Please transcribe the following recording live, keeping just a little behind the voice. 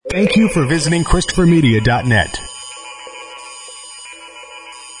Thank you for visiting ChristopherMedia.net.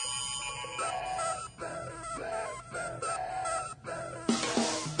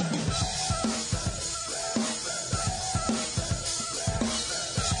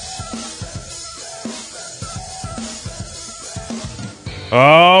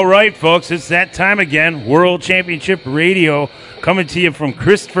 All right, folks, it's that time again. World Championship Radio coming to you from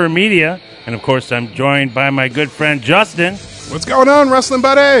Christopher Media. And, of course, I'm joined by my good friend Justin. What's going on, wrestling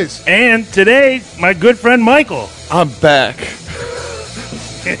buddies? And today, my good friend Michael. I'm back.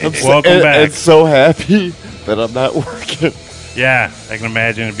 Welcome back. And so happy that I'm not working. Yeah, I can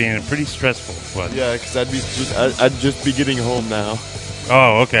imagine it being pretty stressful. But. Yeah, because I'd just be getting home now.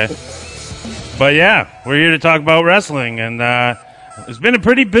 Oh, okay. But, yeah, we're here to talk about wrestling. And it's been a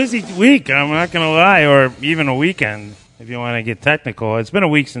pretty busy week, I'm not going to lie, or even a weekend. If you want to get technical, it's been a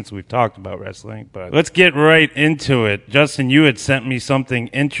week since we've talked about wrestling, but let's get right into it. Justin, you had sent me something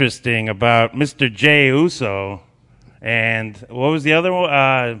interesting about Mr. Jey Uso, and what was the other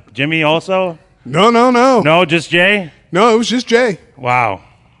one? Jimmy also? No. No, just Jey? No, it was just Jey. Wow.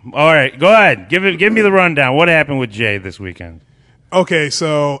 All right, go ahead. Give me the rundown. What happened with Jey this weekend? Okay,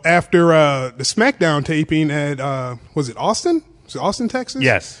 so after the SmackDown taping at, was it Austin? Was it Austin, Texas?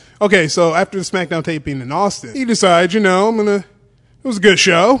 Yes. Okay, so after the SmackDown taping in Austin, he decides, it was a good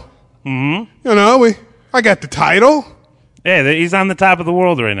show. Mm-hmm. I got the title. Yeah, he's on the top of the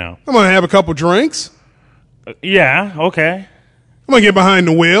world right now. I'm going to have a couple drinks. Yeah, okay. I'm going to get behind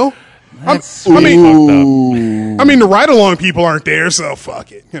the wheel. That's fucked up. The ride-along people aren't there, so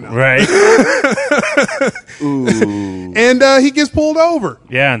fuck it. Right. And he gets pulled over.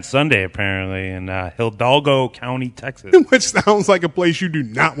 Yeah, on Sunday, apparently, in Hidalgo County, Texas. Which sounds like a place you do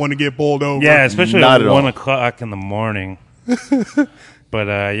not want to get pulled over. Yeah, especially Not at at 1 all. o'clock in the morning. But,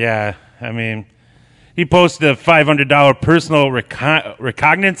 yeah, I mean, he posted a $500 personal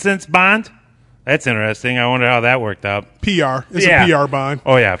recognizance bond. That's interesting. I wonder how that worked out. PR. It's Yeah. a PR bond.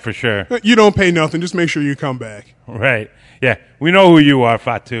 Oh, yeah, for sure. You don't pay nothing. Just make sure you come back. Right. Yeah, we know who you are,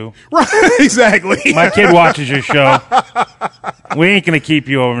 Fatu. Right, exactly. My kid watches your show. We ain't going to keep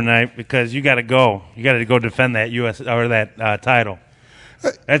you overnight because you got to go. You got to go defend that U.S. or that title.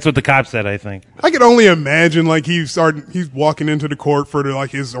 That's what the cop said, I think. I could only imagine, he's walking into the court for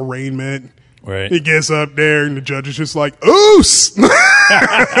his arraignment. Right. He gets up there, and the judge is just like, "Oos!"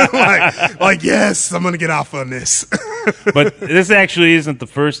 like, yes, I'm going to get off on this. But this actually isn't the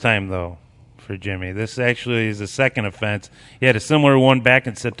first time, though, for Jimmy. This actually is the second offense. He had a similar one back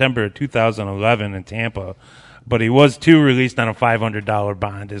in September of 2011 in Tampa, but he was, too, released on a $500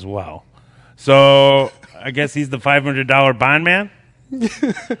 bond as well. So I guess he's the $500 bond man?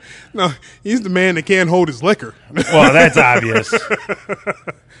 No, he's the man that can't hold his liquor. Well, that's obvious.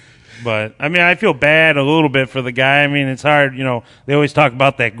 But, I mean, I feel bad a little bit for the guy. I mean, it's hard, they always talk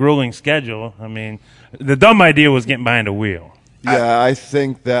about that grueling schedule. I mean, the dumb idea was getting behind a wheel. Yeah, I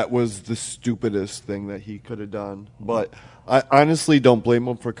think that was the stupidest thing that he could have done. But I honestly don't blame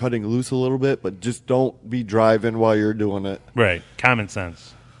him for cutting loose a little bit, but just don't be driving while you're doing it. Right. Common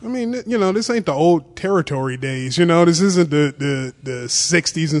sense. I mean, this ain't the old territory days. This isn't the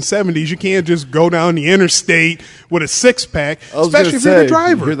 60s and 70s. You can't just go down the interstate with a six-pack, especially if you're the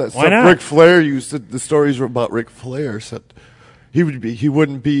driver. You hear that Why stuff not? Ric Flair used to, the stories were about Ric Flair. Said he'd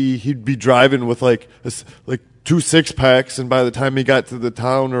be driving with like 2 6-packs, and by the time he got to the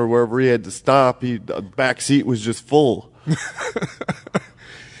town or wherever he had to stop, the back seat was just full.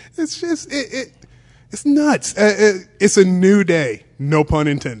 It's just it's nuts. It's a new day. No pun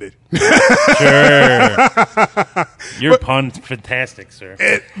intended. Sure. Your pun's fantastic, sir.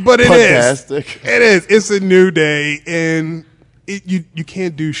 But it is. Fantastic. It is. It's a new day, and you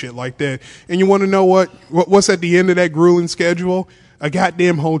can't do shit like that. And you want to know what's at the end of that grueling schedule? A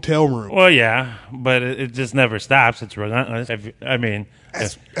goddamn hotel room. Well, yeah, but it just never stops. It's relentless. I mean,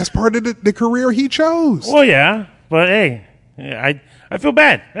 That's part of the career he chose. well, yeah, but hey, I feel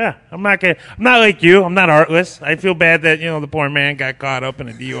bad. Yeah, I'm not like you. I'm not heartless. I feel bad that the poor man got caught up in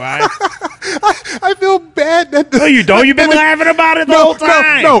a DUI. I feel bad that No, you don't. You've been laughing about it the whole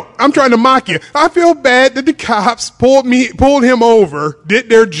time. No, I'm trying to mock you. I feel bad that the cops pulled him over, did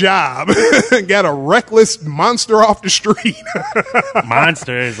their job, and got a reckless monster off the street.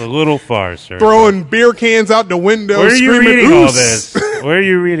 Monster is a little far, sir. Throwing beer cans out the window. Where are you screaming, reading all "Oos!" this? Where are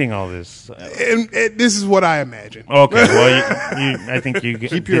you reading all this? And this is what I imagine. Okay, well, I think you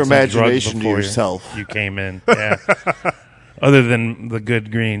Keep did your some drugs imagination to before yourself. You came in, yeah. Other than the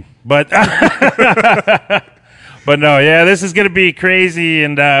good green, but but no, yeah, this is going to be crazy,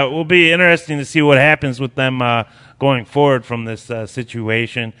 and will be interesting to see what happens with them going forward from this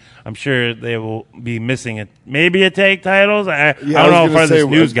situation. I'm sure they will be missing maybe a tag titles. I don't know how far this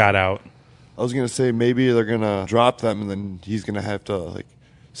news got out. I was going to say maybe they're going to drop them, and then he's going to have to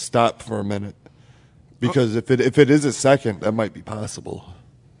stop for a minute, because if it is a second, that might be possible.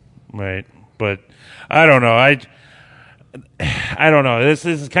 Right, but I don't know. I don't know. This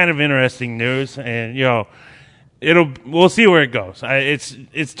is kind of interesting news, and we'll see where it goes.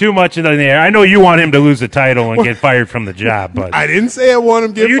 It's too much in the air. I know you want him to lose the title and get fired from the job, but I didn't say I want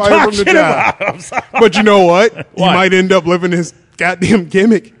him to get fired from the job. But you know what? He might end up living his goddamn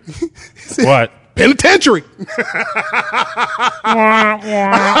gimmick. What? Penitentiary.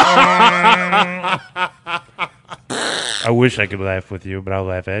 I wish I could laugh with you, but I'll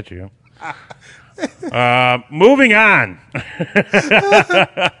laugh at you. Moving on.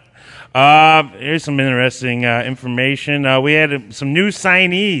 Here's some interesting information. We had some new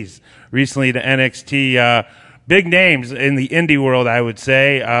signees recently to NXT. Big names in the indie world, I would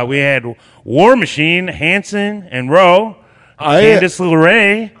say. We had War Machine, Hanson, and Rowe, Candice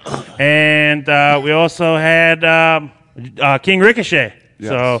LeRae, and we also had King Ricochet. Yes.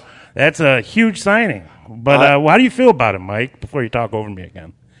 So that's a huge signing. But how do you feel about it, Mike, before you talk over me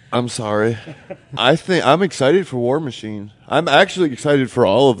again? I'm sorry. I'm excited for War Machine. I'm actually excited for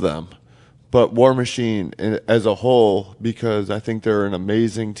all of them. But War Machine as a whole, because I think they're an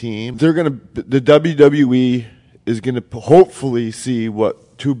amazing team. The WWE is going to hopefully see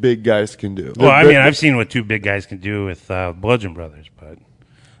what two big guys can do. Well, I've seen what two big guys can do with Bludgeon Brothers, but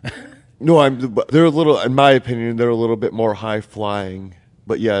no, they're a little, in my opinion, they're a little bit more high flying.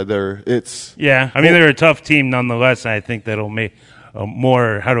 But yeah, they're a tough team nonetheless. I think that'll make a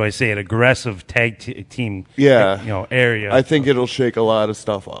more, how do I say it, aggressive tag team area. I think it'll shake a lot of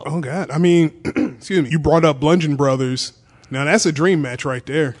stuff up. Oh, God. I mean, excuse me, you brought up Bludgeon Brothers. Now, that's a dream match right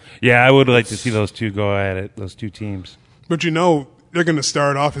there. Yeah, I would like to see those two go at it, those two teams. But they're going to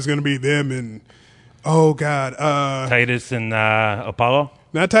start off, it's going to be them and, oh, God. Titus and Apollo?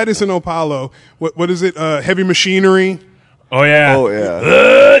 Not Titus and Apollo. What is it? Heavy Machinery? Oh, yeah. Oh,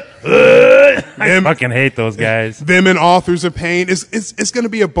 yeah. I fucking hate those guys. Them and Authors of Pain. It's going to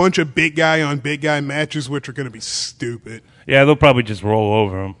be a bunch of big guy on big guy matches, which are going to be stupid. Yeah, they'll probably just roll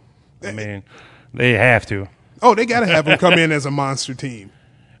over them. I mean, they have to. Oh, they got to have them come in as a monster team.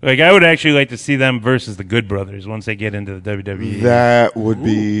 I would actually like to see them versus the Good Brothers once they get into the WWE. That would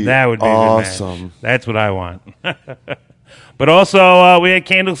be awesome. A good match. That's what I want. But also, we had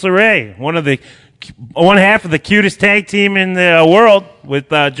Candice LeRae, one half of the cutest tag team in the world with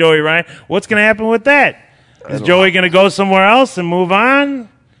Joey Ryan. What's going to happen with that? Is Joey going to go somewhere else and move on?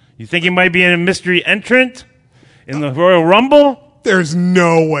 You think he might be a mystery entrant in the Royal Rumble? There's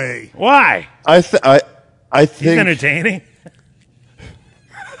no way. Why? I think he's entertaining.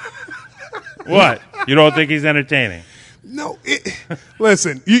 What? You don't think he's entertaining? No.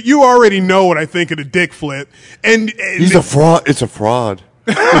 Listen, you already know what I think of the dick flip, and he's a fraud. It's a fraud.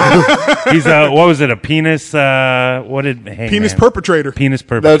 He's what was it? A penis? What did penis perpetrator? Penis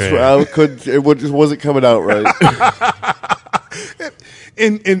perpetrator. That's it just wasn't coming out right.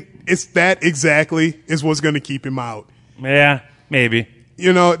 and it's that exactly is what's going to keep him out. Yeah, maybe.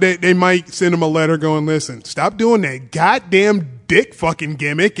 They might send him a letter going, listen, stop doing that goddamn dick fucking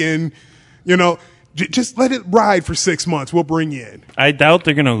gimmick, and just let it ride for 6 months. We'll bring you in. I doubt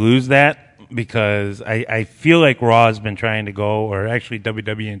they're going to lose that. Because I feel like Raw has been trying to go, or actually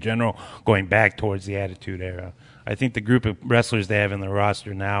WWE in general, going back towards the Attitude Era. I think the group of wrestlers they have in their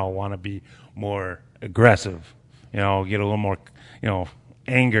roster now want to be more aggressive, get a little more,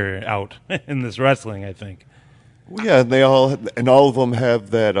 anger out in this wrestling, I think. Well, yeah, and all of them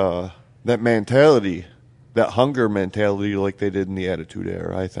have that mentality, that hunger mentality like they did in the Attitude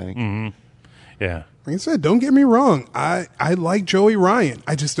Era, I think. Mm-hmm. Yeah. Like I said, don't get me wrong. I like Joey Ryan.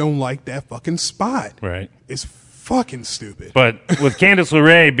 I just don't like that fucking spot. Right. It's fucking stupid. But with Candice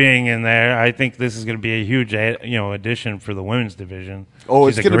LeRae being in there, I think this is going to be a huge, addition for the women's division.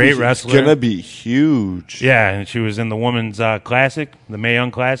 Oh, she's a great wrestler. It's going to be huge. Yeah, and she was in the women's classic, the Mae Young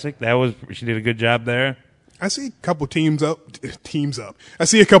Classic. She did a good job there. I see a couple teams up. I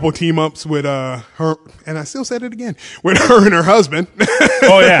see a couple team ups with her, and I still said it again, with her and her husband.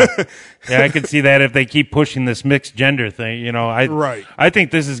 Oh yeah, I could see that if they keep pushing this mixed gender thing. Right. I think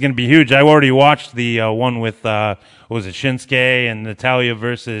this is going to be huge. I already watched the one with Shinsuke and Natalya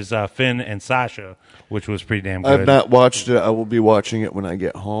versus Finn and Sasha, which was pretty damn good. I've not watched it. I will be watching it when I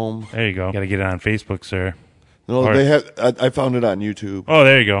get home. There you go. Got to get it on Facebook, sir. No, they have. I found it on YouTube. Oh,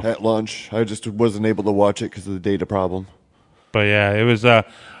 there you go. At lunch, I just wasn't able to watch it because of the data problem. But yeah, it was. And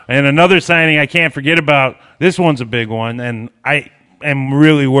another signing I can't forget about. This one's a big one, and I am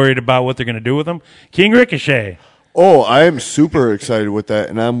really worried about what they're going to do with him. King Ricochet. Oh, I am super excited with that,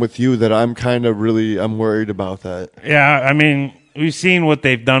 and I'm with you that I'm worried about that. Yeah, I mean, we've seen what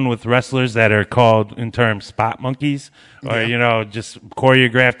they've done with wrestlers that are called in terms spot monkeys, or just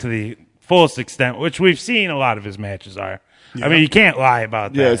choreographed to the fullest extent, which we've seen a lot of his matches are. Yeah. I mean, you can't lie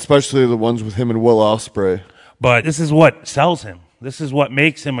about that. Yeah, especially the ones with him and Will Ospreay. But this is what sells him. This is what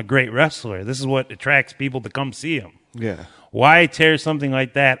makes him a great wrestler. This is what attracts people to come see him. Yeah. Why tear something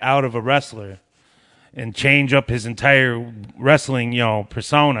like that out of a wrestler and change up his entire wrestling,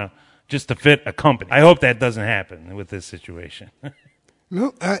 persona just to fit a company? I hope that doesn't happen with this situation.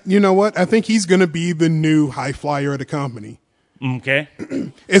 No, you know what? I think he's going to be the new high flyer of the company. Okay.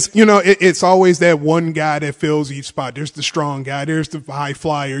 It's always that one guy that fills each spot. There's the strong guy. There's the high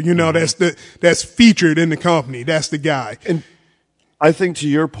flyer. That's featured in the company. That's the guy. And I think to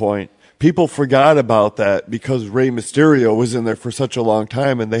your point, people forgot about that because Rey Mysterio was in there for such a long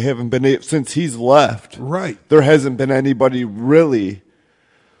time, and they haven't been since he's left. Right. There hasn't been anybody really.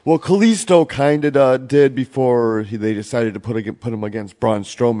 Well, Kalisto kind of did before they decided to put him against Braun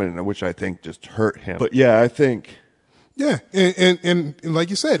Strowman, which I think just hurt him. But yeah, I think. Yeah, and like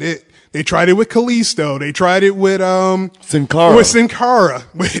you said, they tried it with Kalisto. They tried it with Sin Cara.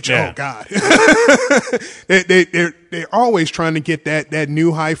 Which oh god, they're always trying to get that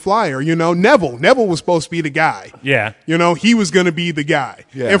new high flyer. Neville was supposed to be the guy. Yeah, he was going to be the guy.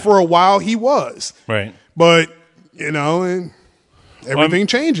 Yeah. And for a while he was. Right. But and everything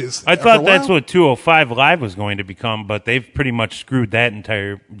changes. I thought that's what 205 Live was going to become, but they've pretty much screwed that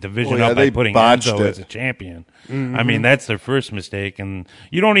entire division up by putting Enzo as a champion. Mm-hmm. I mean, that's their first mistake, and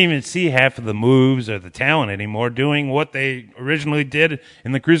you don't even see half of the moves or the talent anymore doing what they originally did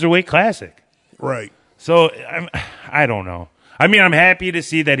in the Cruiserweight Classic. Right. So, I don't know. I mean, I'm happy to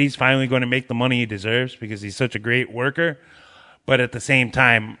see that he's finally going to make the money he deserves because he's such a great worker, but at the same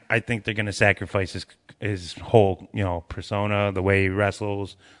time, I think they're going to sacrifice his whole, persona, the way he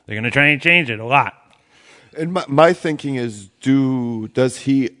wrestles. They're going to try and change it a lot. And my thinking is, does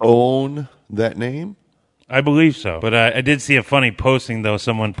he own that name? I believe so. But I did see a funny posting, though,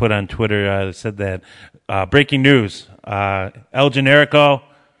 someone put on Twitter that said that, breaking news, El Generico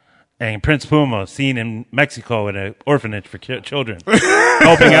and Prince Puma seen in Mexico at an orphanage for children,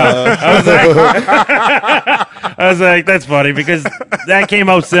 helping out. I was like, that's funny, because that came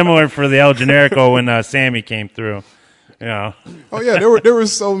out similar for the El Generico when Sammy came through. Oh yeah, there were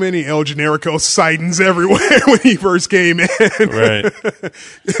so many El Generico sightings everywhere when he first came in. Right.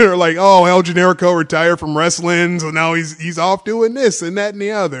 They're like, oh, El Generico retired from wrestling, so now he's off doing this and that and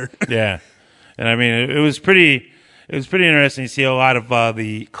the other. Yeah, and I mean it was pretty interesting to see a lot of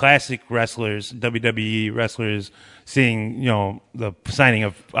the classic wrestlers, WWE wrestlers, seeing the signing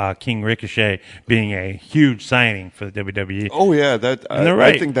of King Ricochet being a huge signing for the WWE. Oh yeah,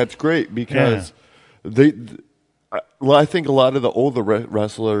 I think that's great because I think a lot of the older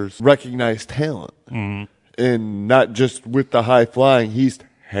wrestlers recognize talent, and not just with the high flying. He's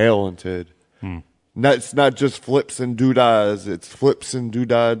talented. It's not just flips and doodads. It's flips and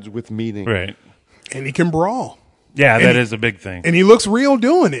doodads with meaning. Right. And he can brawl. Yeah, that is a big thing. And he looks real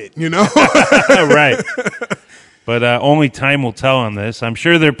doing it, Right. But only time will tell on this. I'm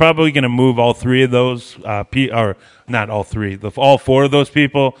sure they're probably going to move all three of those, or not all three, all four of those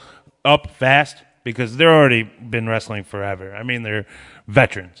people up fast because they're already been wrestling forever. I mean, they're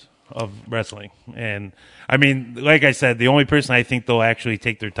veterans of wrestling. And, I mean, like I said, the only person I think they'll actually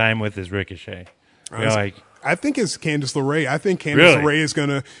take their time with is Ricochet. I think it's Candice LeRae. I think Candice LeRae is going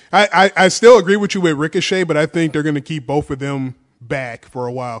to – I still agree with you with Ricochet, but I think they're going to keep both of them back for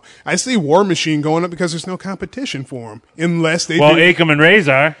a while. I see War Machine going up because there's no competition for him unless they Akam and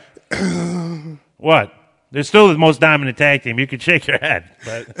Razor. What? They're still the most dominant tag team. You could shake your head,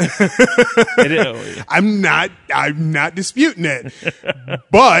 but I'm not disputing that.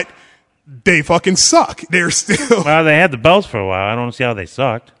 But they fucking suck. They're still Well, they had the belts for a while. I don't see how they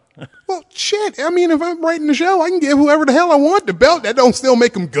sucked. Well, shit. I mean, if I'm writing the show, I can give whoever the hell I want the belt. That don't still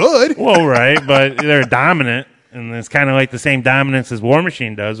make them good. Well, right, but they're dominant, and it's kind of like the same dominance as War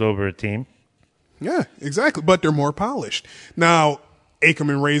Machine does over a team. Yeah, exactly. But they're more polished. Now, Akam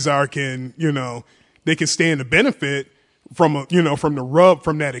and Razor can, they can stand the benefit from from the rub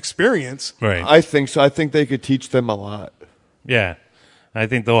from that experience. Right. I think so. I think they could teach them a lot. Yeah. I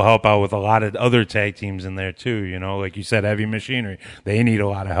think they'll help out with a lot of other tag teams in there too. Like you said, Heavy Machinery. They need a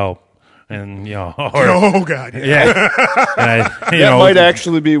lot of help, and oh god, yeah. That might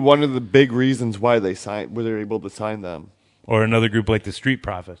actually be one of the big reasons why they're able to sign them. Or another group like the Street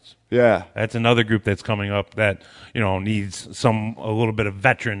Profits. Yeah, that's another group that's coming up that needs a little bit of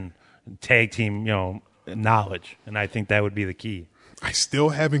veteran tag team knowledge, and I think that would be the key. I still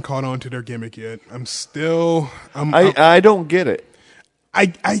haven't caught on to their gimmick yet. I don't get it. I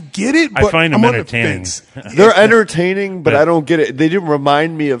get it, but I find them I'm on the entertaining. fence. They're entertaining, but I don't get it. They didn't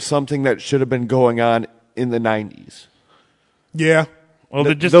remind me of something that should have been going on in the 90s. Yeah. Well,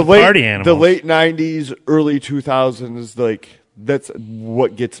 they're just the party animals. The late 90s, early 2000s, like, that's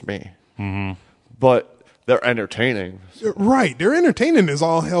what gets me. Mm-hmm. But they're entertaining. Right. They're entertaining as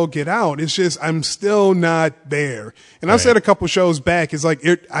all hell get out. It's just I'm still not there. And I said a couple shows back, it's like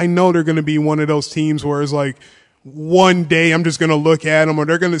I know they're going to be one of those teams where it's like one day I'm just going to look at them or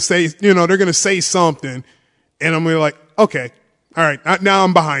they're going to say, they're going to say something and I'm going to be like, okay, all right, now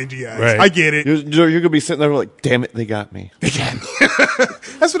I'm behind you guys. Right. I get it. You're going to be sitting there like, damn it, they got me.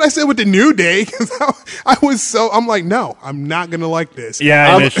 That's what I said with the New Day. Cause I'm like, no, I'm not going to like this.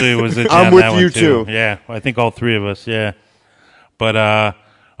 Yeah, initially it was a I'm with you too. Yeah, I think all three of us, yeah. But, all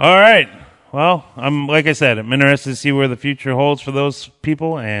right. Well, like I said, I'm interested to see where the future holds for those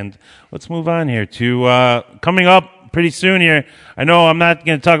people. And let's move on here to coming up pretty soon here. I know I'm not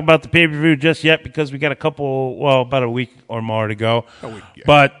going to talk about the pay-per-view just yet because we got about a week or more to go. Yeah.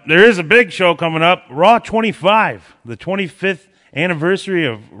 But there is a big show coming up, Raw 25, the 25th anniversary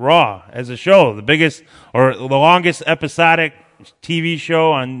of Raw as a show, the biggest or the longest episodic TV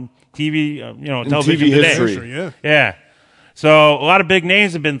show on TV, television TV today. history. Yeah. So a lot of big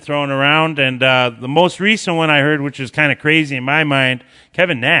names have been thrown around, and the most recent one I heard, which is kind of crazy in my mind,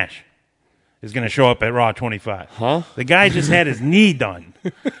 Kevin Nash is going to show up at Raw 25. Huh? The guy just had his knee done.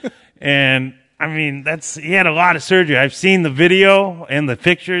 And, I mean, he had a lot of surgery. I've seen the video and the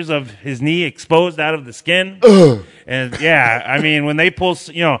pictures of his knee exposed out of the skin. And, yeah, I mean, when they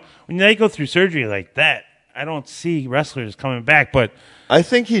when they go through surgery like that, I don't see wrestlers coming back, but I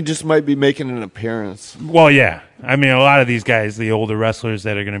think he just might be making an appearance. well, yeah. I mean, a lot of these guys, the older wrestlers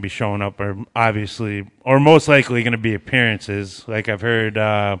that are going to be showing up are obviously or most likely going to be appearances. Like I've heard,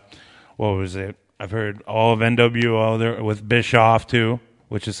 what was it? I've heard all of NWO there with Bischoff too,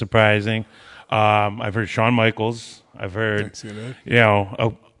 which is surprising. I've heard Shawn Michaels. I've heard,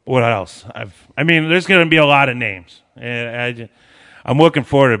 what else? There's going to be a lot of names. And I'm looking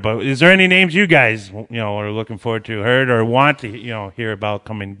forward to it, but is there any names you guys, are looking forward to, heard, or want to, hear about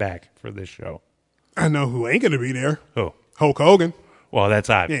coming back for this show? I know who ain't going to be there. Who? Hulk Hogan. Well, that's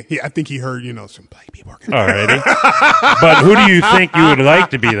obvious. Yeah, I think he heard, some black people are going to. Alrighty. But who do you think you would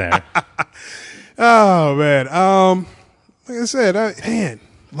like to be there? Oh, man. Like I said, a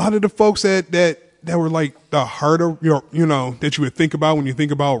lot of the folks that were like the heart of that you would think about when you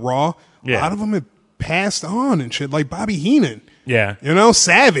think about Raw, a lot of them have passed on and shit, like Bobby Heenan. Yeah.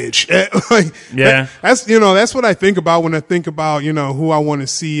 Savage. Yeah. That's what I think about when I think about, who I want to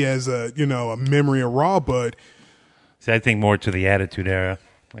see as a memory of Raw, but see, I think more to the Attitude Era,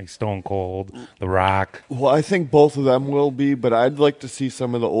 like Stone Cold, The Rock. Well, I think both of them will be, but I'd like to see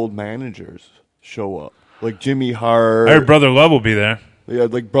some of the old managers show up, like Jimmy Hart. I heard Brother Love will be there. Yeah,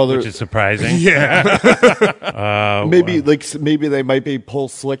 like Brother, which is surprising. Yeah. Maybe they might be pull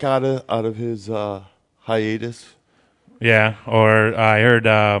Slick out of his hiatus. Yeah, or I heard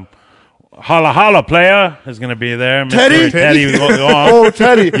Holla Holla Player is going to be there. Teddy? Teddy. Oh,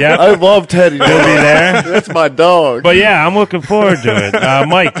 Teddy. Yep. I love Teddy. He'll be there. That's my dog. But yeah, I'm looking forward to it.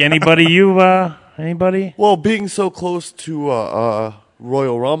 Mike, anybody? Well, being so close to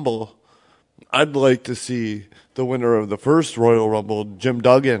Royal Rumble, I'd like to see the winner of the first Royal Rumble, Jim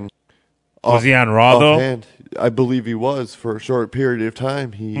Duggan. Was he on Raw, though? Offhand. I believe he was for a short period of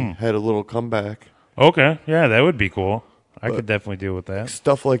time. He had a little comeback. Okay, yeah, that would be cool. I could definitely deal with that.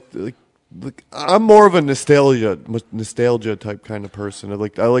 Stuff like I'm more of a nostalgia type kind of person. I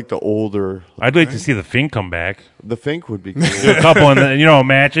like the older. I'd like to see the Fink come back. The Fink would be cool. Do a couple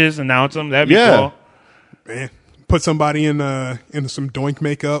matches, announce them. That'd be cool. Man, put somebody in some Doink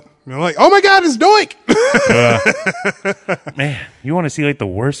makeup. Like, oh my God, it's Doink. Man, you want to see like the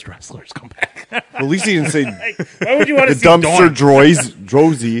worst wrestlers come back? At least he didn't say why would you want to see dumpster Doink?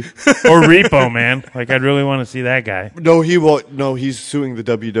 Drozy or Repo, man. Like, I'd really want to see that guy. No, he won't. No, he's suing the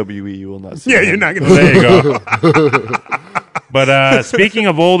WWE. You will not see him. You're not going to. There you go. But speaking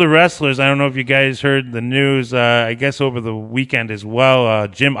of older wrestlers, I don't know if you guys heard the news. I guess over the weekend as well.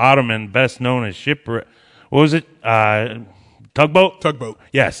 Jim Ottoman, best known as Shipwreck. What was it? Tugboat? Tugboat.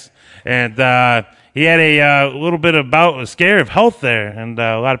 Yes. And he had a little bit about a scare of health there, and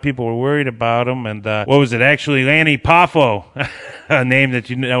a lot of people were worried about him. And what was it? Actually, Lanny Poffo, a name that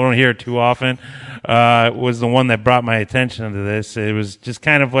you don't hear too often. was the one that brought my attention to this. It was just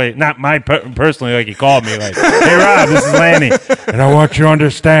kind of like, not my personally, like he called me like, "Hey Rob, this is Lanny, and I want you to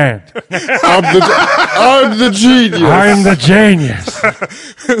understand, I'm the genius. I'm the genius."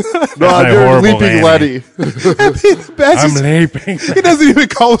 No, you're horrible Leaping Lanny. Letty. I'm leaping. He doesn't even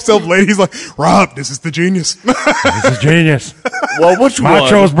call himself lady. He's like, Rob, this is the genius. This is genius. Well, which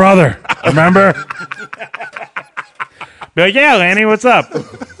Macho's one? brother. Remember? Be like, yeah, Lanny, what's up?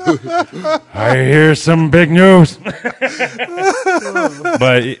 I hear some big news. But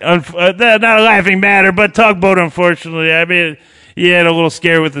not a laughing matter, but Tugboat, unfortunately. I mean, he had a little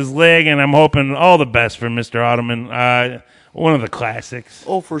scare with his leg, and I'm hoping all the best for Mr. Ottoman. One of the classics.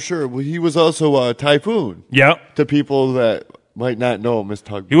 Oh, for sure. Well, he was also a Typhoon. Yep. To people that might not know Miss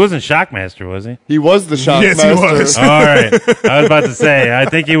Tugboat. He wasn't Shockmaster, was he? He was the Shockmaster. Yes, he was. All right. I was about to say, I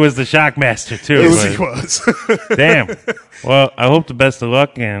think he was the Shockmaster, too. Yes, but- he was. Damn. Well, I hope the best of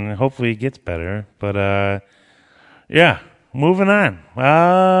luck, and hopefully he gets better. But, yeah, moving on.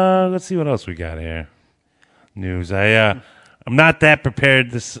 Let's see what else we got here. News. I'm not that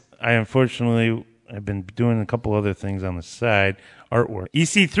prepared. I unfortunately have been doing a couple other things on the side. Artwork.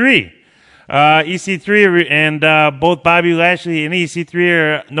 EC3. EC3 and both Bobby Lashley and EC3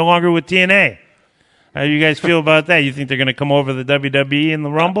 are no longer with TNA. How do you guys feel about that? You think they're going to come over the WWE in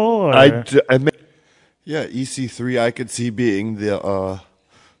the Rumble? Or? Yeah, EC3 I could see being the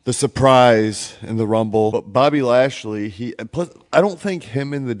surprise in the Rumble. But Bobby Lashley, plus I don't think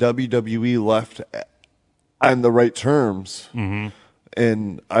him and the WWE left on the right terms. Mm-hmm.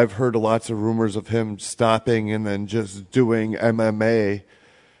 And I've heard lots of rumors of him stopping and then just doing MMA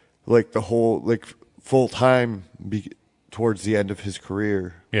like the whole full time towards the end of his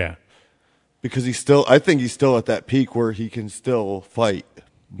career. Yeah. Because I think he's still at that peak where he can still fight.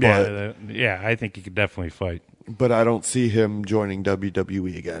 But, Yeah, I think he could definitely fight. But I don't see him joining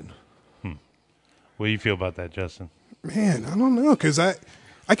WWE again. What do you feel about that, Justin? Man, I don't know, because I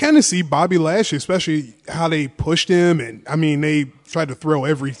kind of see Bobby Lashley, especially how they pushed him, and I mean they tried to throw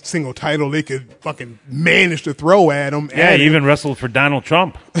every single title they could fucking manage to throw at him. Yeah, he even wrestled for Donald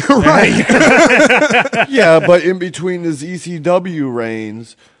Trump. Right. Yeah, but in between his ECW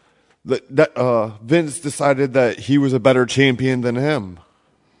reigns, Vince decided that he was a better champion than him.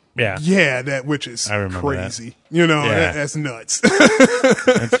 Yeah. Yeah, which is crazy. That. You know, Yeah. that's nuts.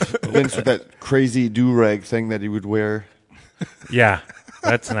 Vince with that crazy do-rag thing that he would wear. Yeah.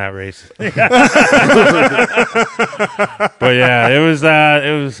 That's not racist. But yeah,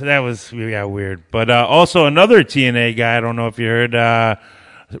 that was weird. But also another TNA guy, I don't know if you heard,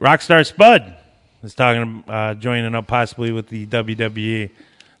 Rockstar Spud is talking joining up possibly with the WWE.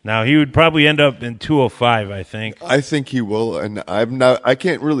 Now he would probably end up in 205, I think. I think he will, and I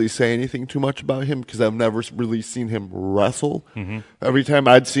can't really say anything too much about him because I've never really seen him wrestle. Mm-hmm. Every time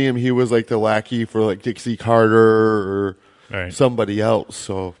I'd see him, he was like the lackey for like Dixie Carter or somebody else.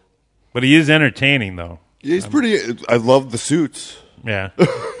 So, but he is entertaining though. He's pretty. I love the suits. Yeah.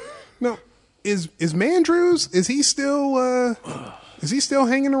 No, is Mandrews? Is he still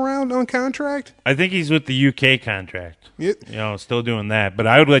hanging around on contract? I think he's with the UK contract. Yep. You know, still doing that. But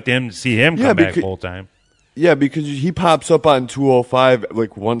I would like to see him come back full time. Yeah, because he pops up on 205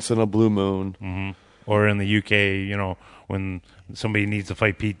 like once in a blue moon. Mm-hmm. Or in the UK, you know, when somebody needs to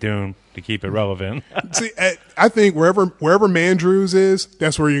fight Pete Dunne to keep it relevant. See, I think wherever Mandrews is,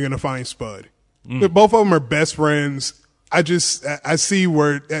 that's where you're going to find Spud. Both of them are best friends. I see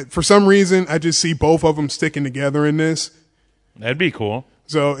where, for some reason, I just see both of them sticking together in this. That'd be cool.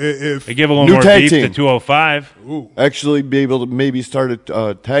 So if they give a little more beef to 205. Actually be able to maybe start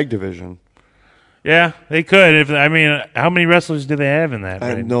a tag division. Yeah, they could. How many wrestlers do they have in that?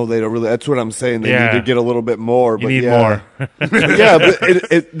 Right? No, they don't really. That's what I'm saying. They need to get a little bit more. You need more. Yeah, but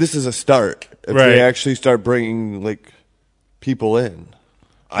this is a start. If they actually start bringing like people in,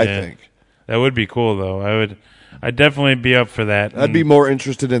 I think that would be cool. Though I'd definitely be up for that. I'd be more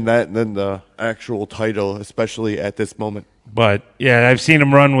interested in that than the actual title, especially at this moment. But yeah, I've seen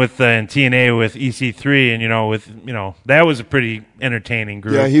him run with in TNA with EC3, and that was a pretty entertaining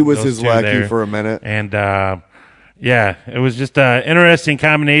group. Yeah, he was his lackey for a minute, and yeah, it was just an interesting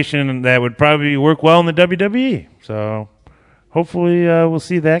combination that would probably work well in the WWE. So hopefully we'll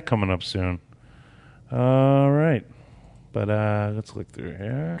see that coming up soon. All right. But let's look through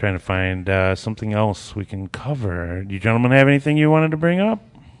here. Trying to find something else we can cover. Do you gentlemen have anything you wanted to bring up?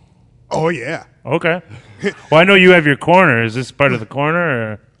 Oh, yeah. Okay. Well, I know you have your corner. Is this part of the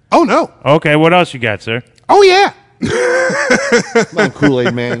corner? Or? Oh, no. Okay, what else you got, sir? Oh, yeah. Come on,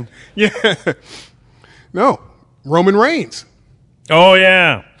 Kool-Aid man. Yeah. No, Roman Reigns. Oh,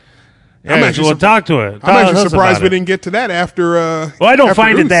 yeah. Yeah, we'll talk to it. I'm actually surprised we didn't get to that after. Well, I don't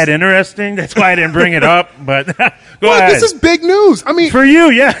find it that interesting. That's why I didn't bring it up. But go ahead. This is big news. I mean, for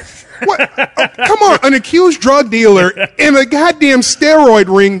you, yes. What? Come on, an accused drug dealer in a goddamn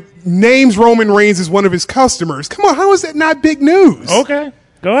steroid ring names Roman Reigns as one of his customers. Come on, how is that not big news? Okay,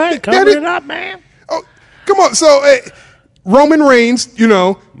 go ahead, cover it up, man. Oh, come on. So Roman Reigns,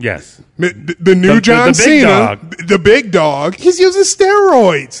 yes, the new John Cena, the big dog. He's using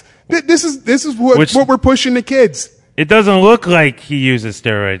steroids. This is what we're pushing the kids. It doesn't look like he uses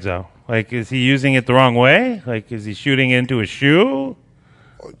steroids, though. Like, is he using it the wrong way? Like, is he shooting into a shoe?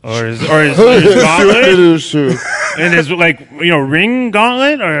 Or his gauntlet? And his, ring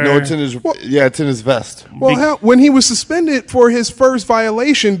gauntlet? Or? No, it's in his, it's in his vest. Well, when he was suspended for his first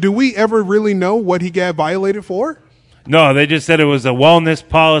violation, do we ever really know what he got violated for? No, they just said it was a wellness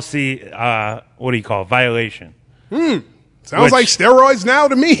policy, violation. Sounds like steroids now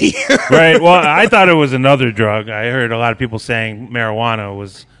to me. Right. Well, I thought it was another drug. I heard a lot of people saying marijuana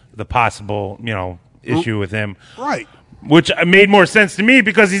was the possible, issue with him. Right. Which made more sense to me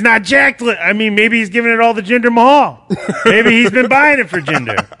because he's not jacked. I mean, maybe he's giving it all to Jinder Mahal. Maybe he's been buying it for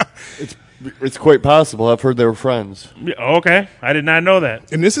Jinder. It's quite possible. I've heard they were friends. Okay. I did not know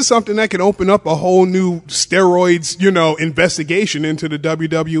that. And this is something that can open up a whole new steroids, investigation into the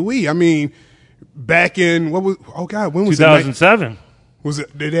WWE. I mean, back in, when was 2007. Was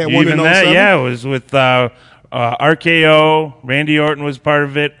it? Did they have one in 07? That? Yeah, it was with RKO. Randy Orton was part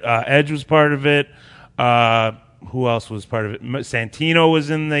of it. Edge was part of it. Who else was part of it? Santino was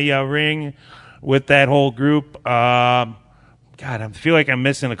in the ring with that whole group. I feel like I'm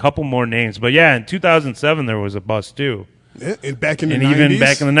missing a couple more names. But yeah, in 2007 there was a bust too. Yeah, and back in the 90s. And even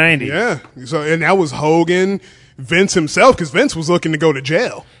back in the 90s. Yeah. So, and that was Hogan, Vince himself, because Vince was looking to go to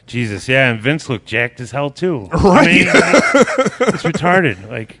jail. Jesus, yeah, and Vince looked jacked as hell too. Right. I mean, it's retarded.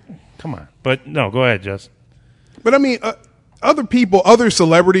 Like, come on. But no, go ahead, Justin. But I mean, other people, other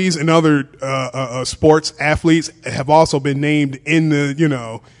celebrities, and other sports athletes have also been named in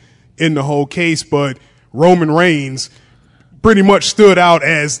the in the whole case. But Roman Reigns pretty much stood out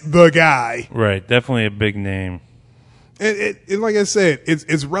as the guy. Right, definitely a big name. And like I said,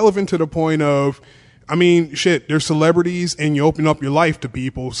 it's relevant to the point of, I mean, shit, they're celebrities, and you open up your life to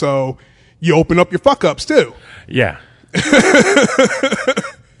people, so you open up your fuck ups too. Yeah.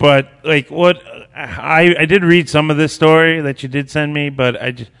 But like, what I did read some of this story that you did send me, but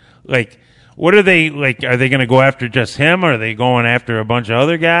I just what are they like? Are they going to go after just him? Or are they going after a bunch of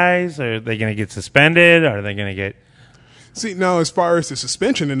other guys? Are they going to get suspended? Are they going to get? See, now as far as the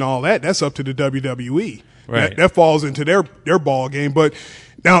suspension and all that, that's up to the WWE. Right. That falls into their ball game. But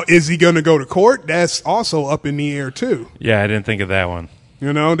now, is he going to go to court? That's also up in the air too. Yeah, I didn't think of that one.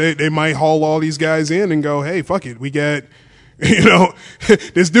 They might haul all these guys in and go, hey, fuck it, we got.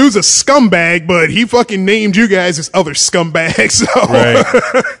 This dude's a scumbag, but he fucking named you guys as other scumbags. So, right.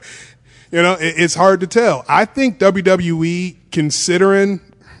 It's hard to tell. I think WWE, considering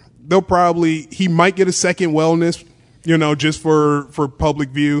he might get a second wellness, just for public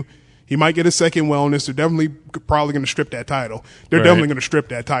view. He might get a second wellness. They're probably going to strip that title. They're definitely going to strip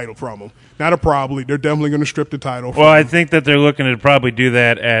that title from him. Not a probably. They're definitely going to strip the title from him. Well, I think that they're looking to probably do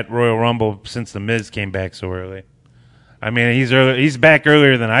that at Royal Rumble since The Miz came back so early. I mean, he's back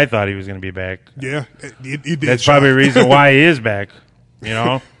earlier than I thought he was going to be back. Yeah, he did. That's probably the reason why he is back.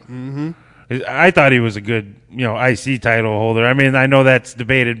 Mm-hmm. I thought he was a good, IC title holder. I mean, I know that's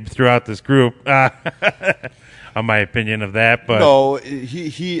debated throughout this group, on my opinion of that. But no,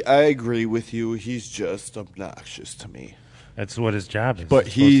 I agree with you. He's just obnoxious to me. That's what his job is. But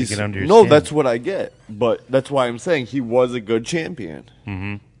he's to get under your skin. That's what I get. But that's why I'm saying he was a good champion.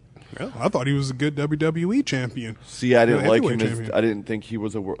 Mm-hmm. Well, I thought he was a good WWE champion. See, I didn't like him. I didn't think he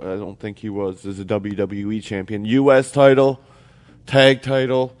was. I don't think he was as a WWE champion. U.S. title, tag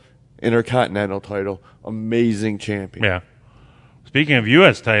title, Intercontinental title. Amazing champion. Yeah. Speaking of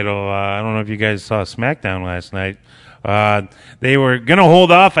U.S. title, I don't know if you guys saw SmackDown last night. They were going to hold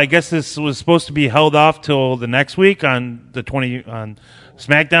off. I guess this was supposed to be held off till the next week on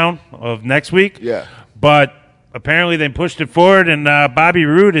SmackDown of next week. Yeah. But apparently they pushed it forward, and Bobby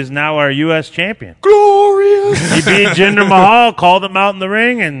Roode is now our U.S. champion. Glorious! He beat Jinder Mahal, called him out in the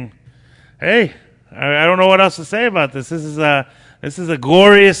ring, and hey, I don't know what else to say about this. This is a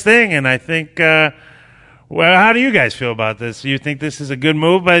glorious thing, and I think. How do you guys feel about this? Do you think this is a good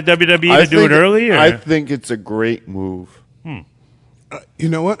move by WWE to do it early? Or? I think it's a great move. You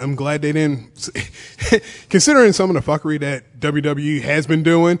know what? I'm glad they didn't. Considering some of the fuckery that WWE has been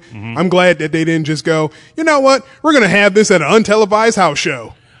doing, I'm glad that they didn't just go, you know what? We're going to have this at an untelevised house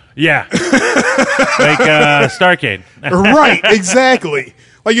show. Yeah. Like Starrcade. Right, exactly.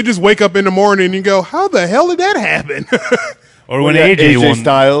 Like you just wake up in the morning and you go, how the hell did that happen? Or when Yeah, AJ won,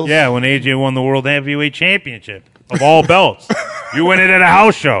 Styles. Yeah, when AJ won the World Heavyweight Championship of all belts. You win it at a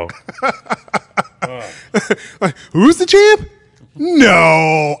house show. Like, who's the champ?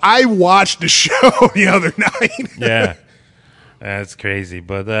 No, I watched the show the other night. Yeah, that's crazy.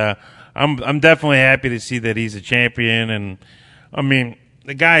 But I'm definitely happy to see that he's a champion, and I mean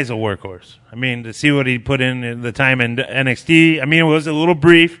the guy's a workhorse. I mean to see what he put in the time in NXT. I mean it was a little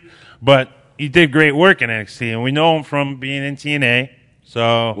brief, but he did great work in NXT, and we know him from being in TNA.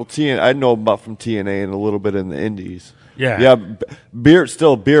 So Well, I know about from TNA and a little bit in the Indies. Yeah.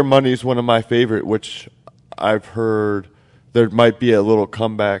 Beer Money is one of my favorite, which I've heard there might be a little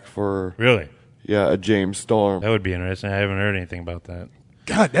comeback for. Really, Yeah, a James Storm. that would be interesting. I haven't heard anything about that.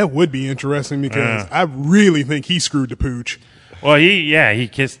 God, that would be interesting because I really think he screwed the pooch. Well, he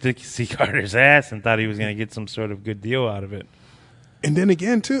kissed Dixie Carter's ass and thought he was going to get some sort of good deal out of it. And then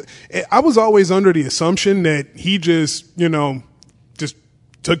again, too, I was always under the assumption that he just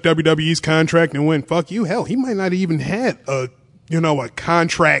took WWE's contract and went, fuck you. Hell, he might not even had a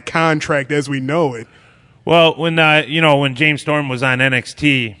contract as we know it. Well, when James Storm was on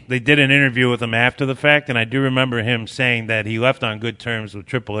NXT, they did an interview with him after the fact, and I do remember him saying that he left on good terms with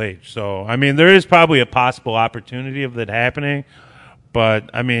Triple H. So, I mean, there is probably a possible opportunity of that happening, but,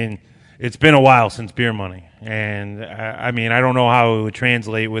 I mean, it's been a while since Beer Money. And, I mean, I don't know how it would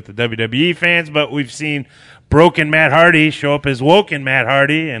translate with the WWE fans, but we've seen broken Matt Hardy show up as woken Matt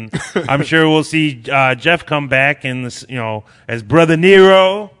Hardy, and I'm sure we'll see Jeff come back in this, as Brother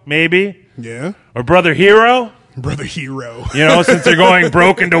Nero, maybe. Yeah. Or Brother Hero. Brother Hero. Since they're going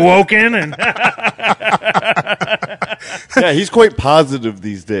broken to woken. And Yeah, he's quite positive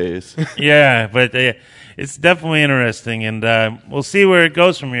these days. yeah, but it's definitely interesting, and we'll see where it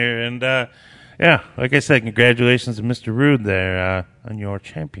goes from here. And, like I said, congratulations to Mr. Rude there on your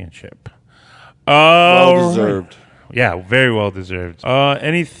championship. Well deserved. Yeah, very well deserved.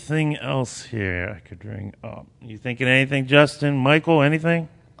 Anything else here I could bring up? You thinking anything, Justin? Michael, anything?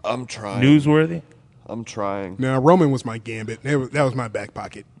 I'm trying. Newsworthy? I'm trying. Now, Roman was my gambit. That was my back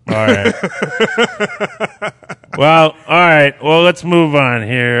pocket. All right. Well, all right. Well, let's move on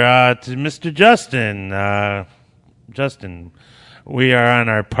here to Mr. Justin. Justin, we are on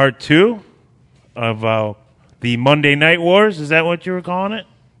our part 2 of the Monday Night Wars. Is that what you were calling it?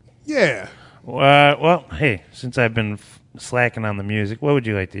 Yeah. Well, hey, since I've been slacking on the music, what would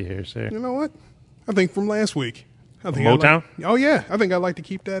you like to hear, sir? You know what? I think from last week. I think Motown? I think I'd like to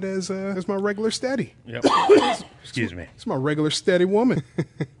keep that as my regular steady. Yep. Excuse me. It's my regular steady woman.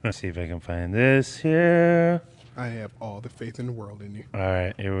 Let's see if I can find this here. I have all the faith in the world in you. All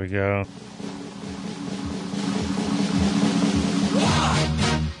right, here we go.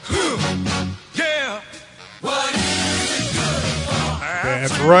 Yeah. What is it good for?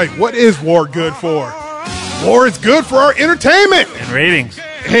 That's right. What is war good for? War is good for our entertainment And ratings.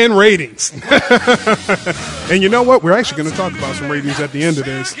 and ratings. And you know what? We're actually going to talk about some ratings at the end of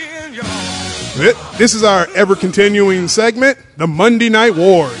this. This is our ever-continuing segment, the Monday Night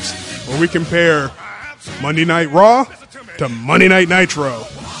Wars, where we compare Monday Night Raw to Monday Night Nitro.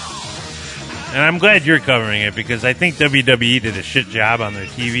 And I'm glad you're covering it because I think WWE did a shit job on their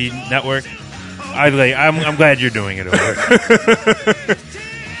TV network. I'm glad you're doing it over.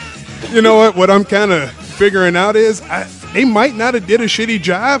 You know what? What I'm kind of figuring out is they might not have did a shitty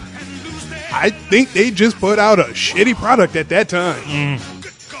job. I think they just put out a shitty product at that time.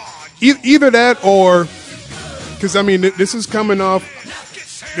 Either that or, because I mean, this is coming off.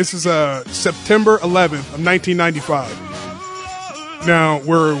 This is September 11th of 1995. Now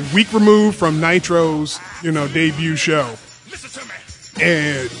we're a week removed from Nitro's, debut show,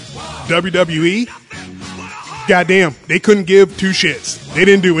 and WWE, goddamn, they couldn't give two shits. They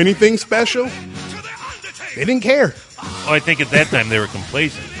didn't do anything special. They didn't care. Oh, I think at that time they were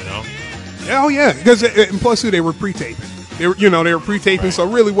complacent, Oh yeah, because and plus they were pre-taping. They were pre-taping, right. So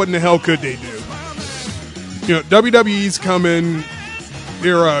really, what in the hell could they do? WWE's coming.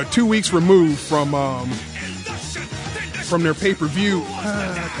 They're 2 weeks removed from their pay-per-view.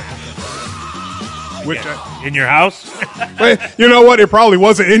 In your house? You know what? It probably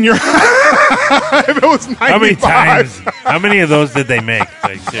wasn't in your house. If it was 95. How many of those did they make?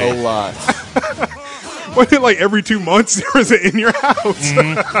 A lot. Wasn't it like every 2 months there was an in your house?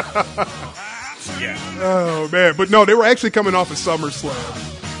 Mm-hmm. Yeah. Oh, man. But no, they were actually coming off of SummerSlam.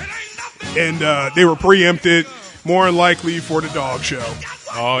 And they were preempted, more than likely, for the dog show.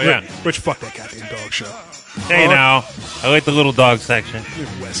 Oh, yeah. Which fuck that goddamn dog show. Hey, now. I like the little dog section.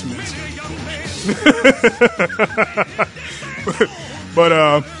 Westminster.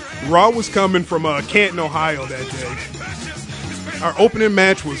 But Raw was coming from Canton, Ohio that day. our opening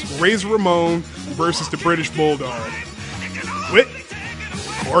match was Razor Ramon versus the British Bulldog. With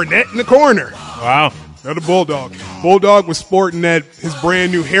Cornette in the corner. Wow. Another Bulldog. Bulldog was sporting his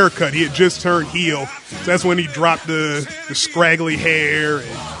brand new haircut. He had just turned heel. So that's when he dropped the scraggly hair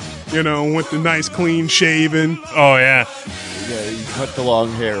and, went the nice clean shaven. Oh, yeah. Yeah, he cut the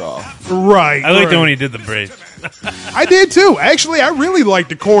long hair off. Right. I liked it when he did the braids. I did too. Actually, I really liked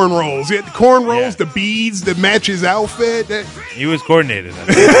the cornrows. He had the cornrows, the beads, the match his outfit. He was coordinated.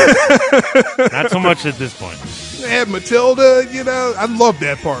 Not so much at this point. They had Matilda, I love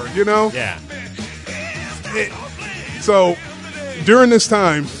that part, Yeah. So, during this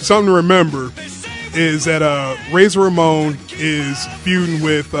time, something to remember is that Razor Ramon is feuding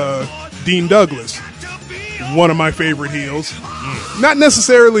with Dean Douglas, one of my favorite heels. Not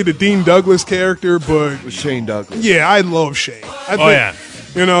necessarily the Dean Douglas character, but Shane Douglas. yeah, I love Shane. Yeah.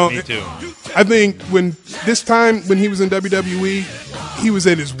 Me too. I think when he was in WWE, he was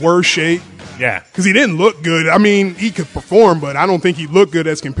in his worst shape. Yeah. Because he didn't look good. I mean, he could perform, but I don't think he looked good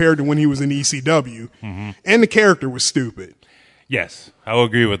as compared to when he was in ECW. Mm-hmm. And the character was stupid. Yes. I will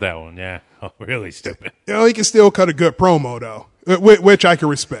agree with that one. Yeah. Oh, really stupid. He can still cut a good promo, though, which I can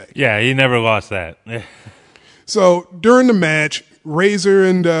respect. Yeah, he never lost that. So during the match, Razor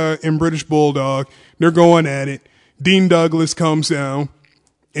and British Bulldog, they're going at it. Dean Douglas comes down,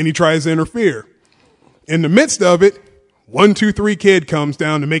 and he tries to interfere. In the midst of it, 1, 2, 3 Kid comes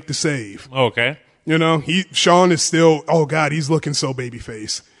down to make the save. Okay. Sean is still, oh God, he's looking so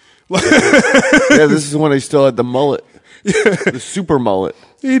babyface. Yeah, this is when he still had the mullet. The super mullet.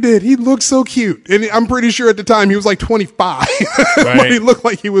 He did. He looked so cute. And I'm pretty sure at the time he was like 25. Right. But he looked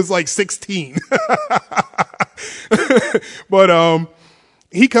like he was like 16. But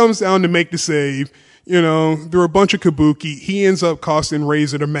he comes down to make the save. Through a bunch of kabuki. He ends up costing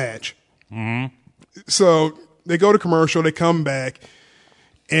Razor the match. Mm-hmm. So they go to commercial. They come back.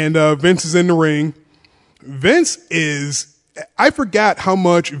 And Vince is in the ring. I forgot how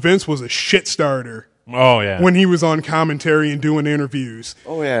much Vince was a shit starter. Oh, yeah. When he was on commentary and doing interviews.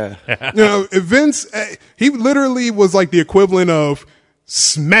 Oh, yeah. Vince, he literally was like the equivalent of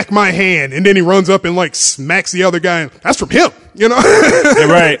smack my hand, and then he runs up and like smacks the other guy. That's from him, You're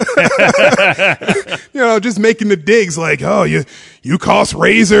right. Just making the digs like, oh, you cost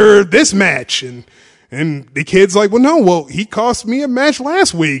Razor this match. And the kid's like, well, he cost me a match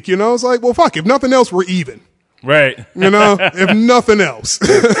last week. It's like, well, fuck, if nothing else, we're even. Right. If nothing else.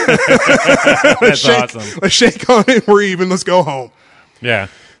 That's awesome. Let's shake on it. We're even. Let's go home. Yeah.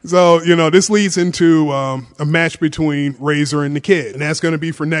 So, this leads into a match between Razor and the Kid, and that's going to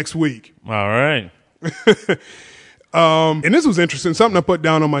be for next week. All right. And this was interesting, something I put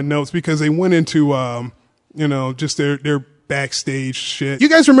down on my notes because they went into, just their backstage shit. You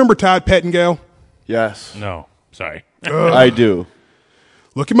guys remember Todd Pettengill? Yes. No. Sorry. I do.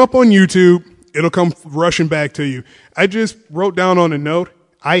 Look him up on YouTube. It'll come rushing back to you. I just wrote down on a note,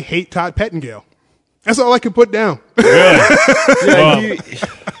 I hate Todd Pettengill. That's all I could put down. Really? Yeah,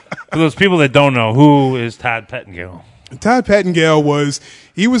 For those people that don't know, who is Todd Pettengill? Todd Pettengill was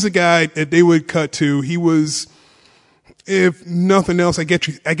a guy that they would cut to. He was, if nothing else, I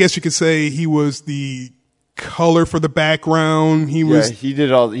guess you could say he was the color for the background. He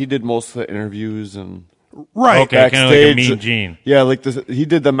did most of the interviews and right. Okay, kind of like a Mean Gene. Yeah, he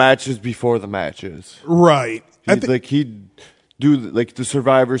did the matches before the matches. Right. He'd do like the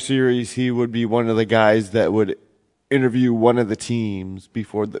Survivor Series. He would be one of the guys that would interview one of the teams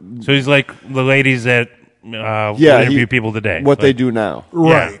before the. So he's like the ladies that interview people today. What they do now.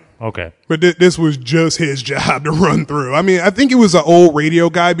 Right. Yeah. Okay. But this was just his job to run through. I mean, I think it was an old radio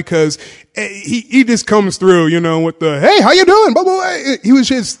guy because he just comes through, with the, hey, how you doing? Blah, blah, blah. He was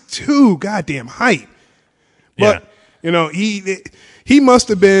just too goddamn hype. But, he must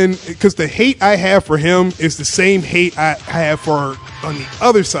have been, because the hate I have for him is the same hate I have for, on the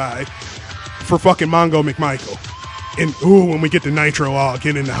other side, for fucking Mongo McMichael. And, when we get to Nitro, I'll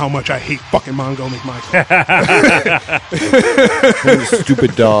get into how much I hate fucking Mongo McMichael.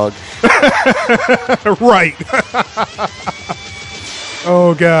 Stupid dog. Right.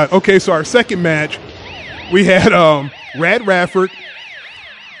 Oh, God. Okay, so our second match, we had Rad Radford.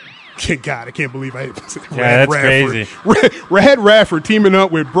 God, I can't believe I said Rad Radford. Crazy. Rad Radford teaming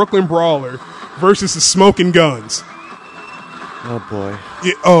up with Brooklyn Brawler versus the Smoking Guns. Oh, boy.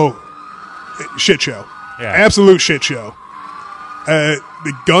 Shit show. Yeah. Absolute shit show.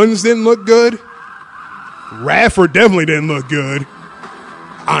 The Guns didn't look good. Radford definitely didn't look good.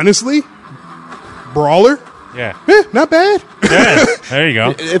 Honestly, Brawler, Yeah. not bad. Yeah. There you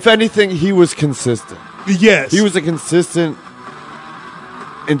go. If anything, he was consistent. Yes. He was a consistent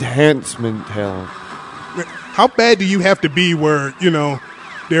enhancement talent. how bad do you have to be where,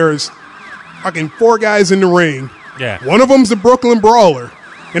 there's fucking 4 guys in the ring. Yeah. One of them's the Brooklyn Brawler.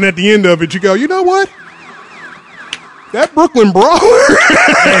 And at the end of it, you go, you know what? That Brooklyn Brawler.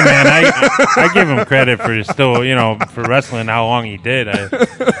 Hey, man, I give him credit for still, for wrestling how long he did.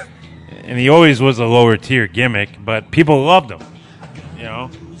 And he always was a lower tier gimmick, but people loved him,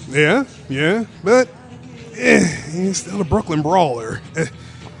 Yeah. But he's still a Brooklyn Brawler.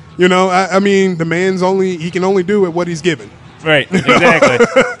 I mean, the man's he can only do what he's given. Right, exactly.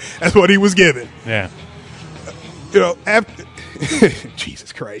 That's what he was given. Yeah. After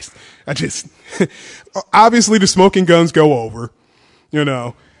Jesus Christ. Obviously the smoking guns go over,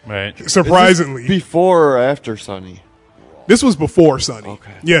 Right. surprisingly. Before or after Sonny? This was before Sonny.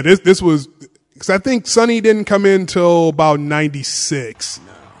 Okay. Yeah, this was, because I think Sonny didn't come in till about 96.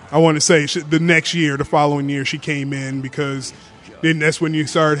 I want to say the next year, the following year, she came in, because then that's when you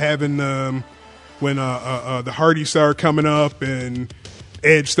started having, when the Hardy started coming up and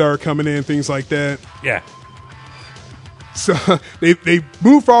Edge started coming in, things like that. Yeah. So they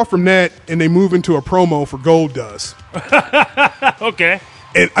moved off from that and they move into a promo for Gold Dust. Okay.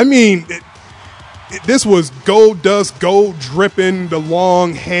 And I mean, this was Gold Dust, gold dripping, the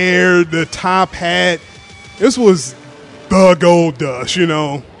long hair, the top hat. This was the Gold Dust,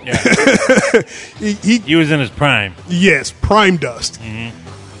 Yeah. he was in his prime. Yes, prime Dust. Mm-hmm.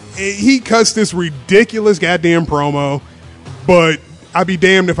 He cuts this ridiculous goddamn promo, but I'd be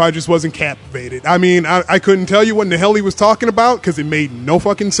damned if I just wasn't captivated. I mean, I couldn't tell you what in the hell he was talking about because it made no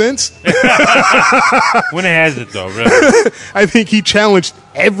fucking sense. When it has it, though, really. I think he challenged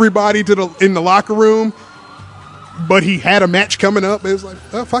everybody in the locker room, but he had a match coming up. It was like,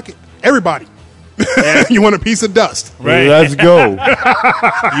 oh, fuck it. Everybody. Yeah. You want a piece of dust. Right. Let's go.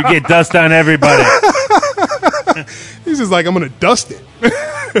 You get dust on everybody. He's just like, I'm going to dust it.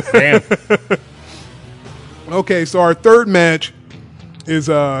 Damn. Okay, so our third match is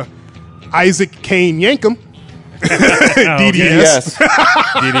Isaac Kane Yankum. DDS.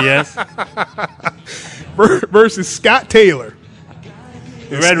 DDS. Versus Scott Taylor.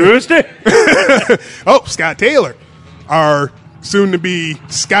 The Red Rooster? Oh, Scott Taylor. Our soon-to-be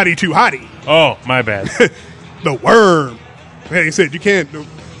Scotty Too Hottie. Oh, my bad. The Worm. Hey, he said you can't.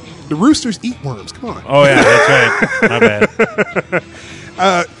 The Roosters eat worms. Come on. Oh, yeah, that's right.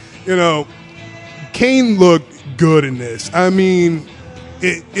 My bad. Kane looked good in this. I mean,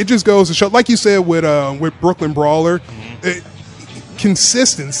 it just goes to show, like you said with Brooklyn Brawler,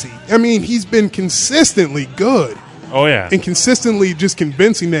 consistency. I mean, he's been consistently good. Oh, yeah. And consistently just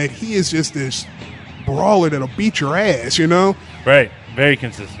convincing that he is just this brawler that'll beat your ass, Right. Very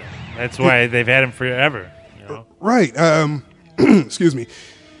consistent. That's why they've had him forever. Right. Excuse me.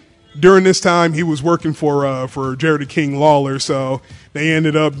 During this time, he was working for Jerry the King Lawler, so they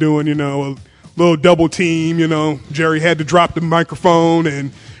ended up doing, a little double team. Jerry had to drop the microphone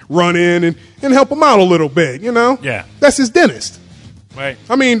and run in and help him out a little bit. Yeah. That's his dentist. Right.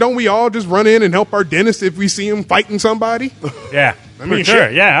 I mean, don't we all just run in and help our dentist if we see him fighting somebody? Yeah. I mean, for sure.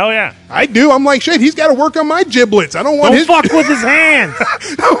 shit. Yeah, hell yeah. I do. I'm like, shit, he's got to work on my giblets. I don't want Don't fuck with his hands.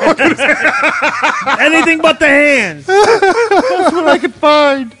 Anything but the hands. That's what I could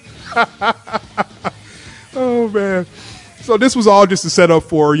find. Oh, man. So this was all just a setup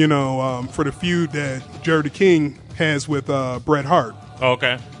for, for the feud that Jerry the King has with Bret Hart.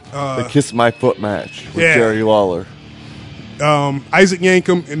 Okay. The Kiss My Foot match with Yeah. Jerry Lawler. Isaac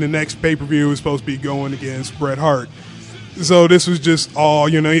Yankum in the next pay-per-view is supposed to be going against Bret Hart. So this was just all,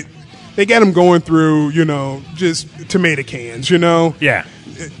 they got him going through, just tomato cans, Yeah.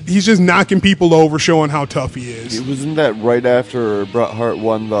 He's just knocking people over, showing how tough he is. Wasn't that right after Bret Hart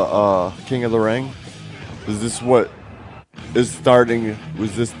won the King of the Ring? Is this what is starting?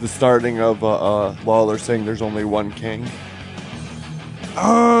 Was this the starting of Lawler saying there's only one king?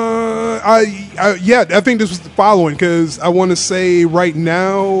 I think this was the following, because I want to say right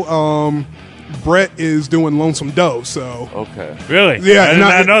now, Brett is doing Lonesome Doe, so. Okay. Really? Yeah, I did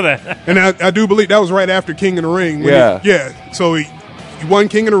not know that. And I do believe that was right after King of the Ring. Yeah. So he won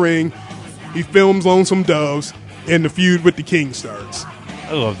King of the Ring, he films Lonesome Doves, and the feud with the King starts.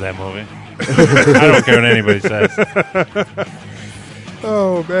 I love that movie. I don't care what anybody says.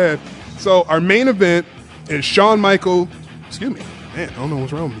 Oh, man. So our main event is Shawn Michaels. Excuse me. Man, I don't know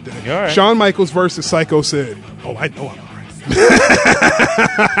what's wrong with me today. You all right? Shawn Michaels versus Psycho Sid. Oh, I know I'm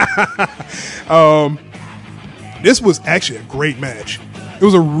all right. This was actually a great match. It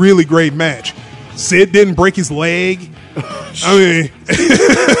was a really great match. Sid didn't break his leg. I mean,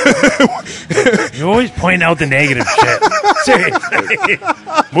 You always point out the negative shit. Seriously.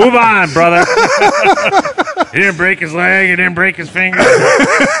 Move on, brother. He didn't break his leg. He didn't break his finger.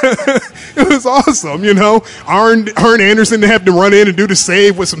 It was awesome, you know. Arn Anderson had to run in and do the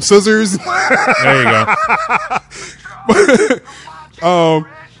save with some scissors. There you go.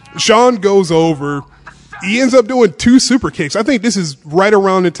 Shawn goes over. He ends up doing 2 super kicks. I think this is right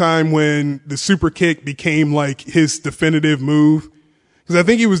around the time when the super kick became like his definitive move. Because I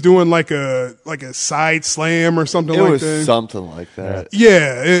think he was doing like a side slam or something like that. It was something like that.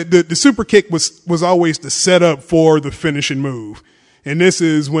 Yeah, the super kick was always the setup for the finishing move. And this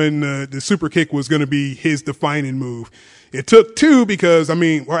is when the super kick was going to be his defining move. It took 2 because,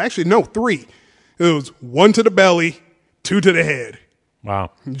 3. It was 1 to the belly, 2 to the head. Wow.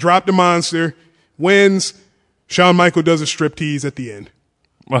 Dropped the monster, wins. Shawn Michaels does a striptease at the end.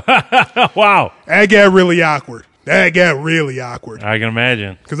 Wow. That got really awkward. I can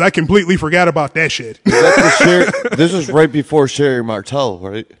imagine. Because I completely forgot about that shit. This was right before Sherry Martel,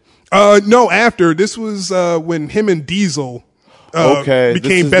 right? No, after. This was when him and Diesel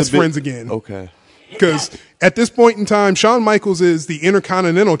became best friends again. Okay. Because at this point in time, Shawn Michaels is the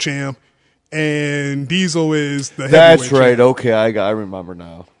Intercontinental Champ, and Diesel is the heavyweight That's right. champ. Okay, I remember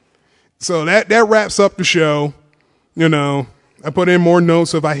now. So that wraps up the show. You know, I put in more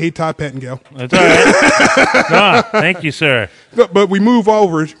notes of I hate Todd Pettengill. That's all right. No, thank you, sir. But we move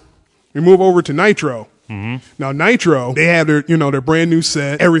over to Nitro. Mm-hmm. Now Nitro, they have their brand new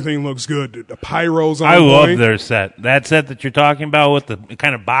set. Everything looks good. The pyros on. I love their set. That set that you're talking about with the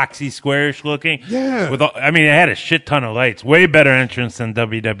kind of boxy, squarish looking. Yeah. It had a shit ton of lights. Way better entrance than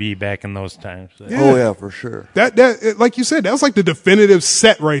WWE back in those times. Yeah. Oh yeah, for sure. That like you said, that was like the definitive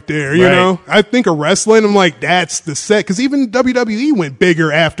set right there. You Right. know, I think of wrestling. I'm like, that's the set because even WWE went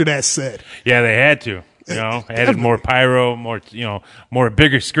bigger after that set. Yeah, they had to. Added more pyro, more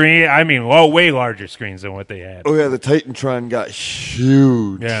bigger screen. Way larger screens than what they had. Oh yeah, the Titantron got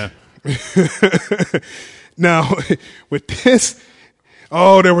huge. Yeah. Now, with this,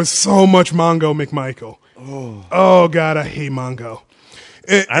 there was so much Mongo McMichael. Oh God, I hate Mongo.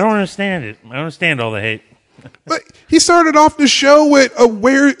 I don't understand it. I don't understand all the hate. But he started off the show with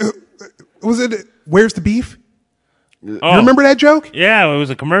where's the beef? Oh, You remember that joke? Yeah, it was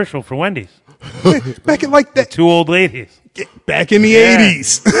a commercial for Wendy's. Back in like that. 2 old ladies. Back in the Yeah.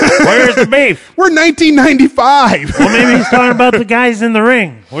 80s. Where's the beef? We're 1995. Well, maybe he's talking about the guys in the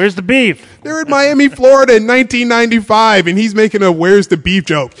ring. Where's the beef? They're in Miami, Florida in 1995, and he's making a where's the beef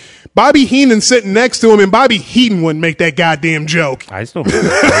joke. Bobby Heenan's sitting next to him, and Bobby Heenan wouldn't make that goddamn joke. I still make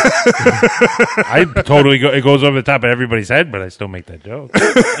that joke. It goes over the top of everybody's head, but I still make that joke.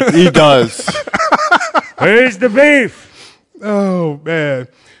 He does. Where's the beef? Oh, man.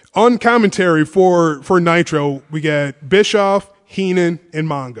 On commentary for Nitro, we got Bischoff, Heenan, and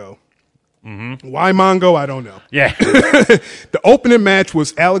Mongo. Mm-hmm. Why Mongo? I don't know. Yeah. The opening match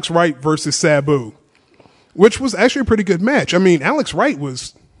was Alex Wright versus Sabu, which was actually a pretty good match. Alex Wright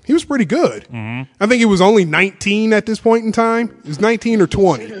was pretty good. Mm-hmm. I think he was only 19 at this point in time. He was 19 or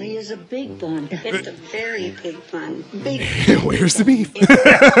 20. Certainly is a big fun. It's a very big fun. Big Where's the beef?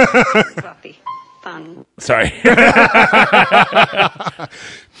 fluffy fun. Sorry.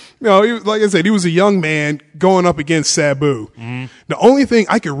 No, like I said, he was a young man going up against Sabu. Mm-hmm. The only thing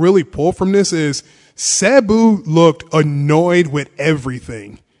I could really pull from this is Sabu looked annoyed with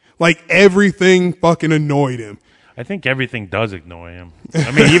everything. Like everything fucking annoyed him. I think everything does annoy him.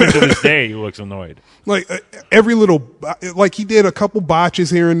 Even to this day, he looks annoyed. Like every little, like he did a couple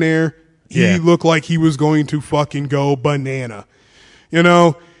botches here and there. He looked like he was going to fucking go banana.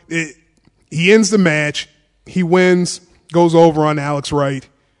 He ends the match. He wins, goes over on Alex Wright.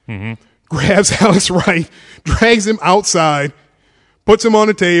 Mm-hmm. Grabs Alex Wright, drags him outside, puts him on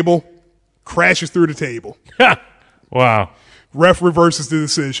the table, crashes through the table. Wow. Ref reverses the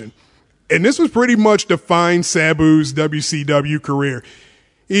decision. And this was pretty much defined Sabu's WCW career.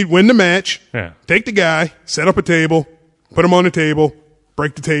 He'd win the match, take the guy, set up a table, put him on the table,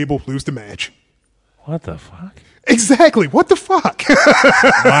 break the table, lose the match. What the fuck? Exactly. What the fuck?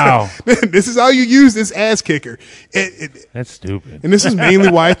 Wow. This is how you use this ass kicker. That's stupid. And this is mainly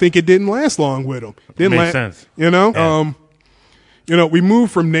why I think it didn't last long with him. Makes sense. We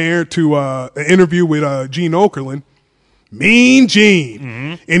moved from there to an interview with Gene Okerlund, Mean Gene,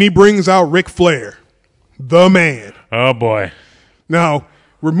 mm-hmm. and he brings out Ric Flair, the man. Oh boy. Now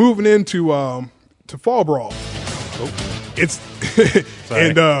we're moving into to Fall Brawl. Oh. It's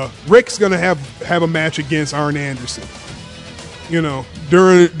and Rick's gonna have a match against Arn Anderson.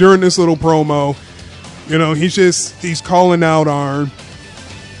 During this little promo, he's calling out Arn.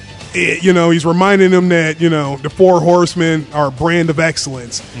 He's reminding him that the Four Horsemen are a brand of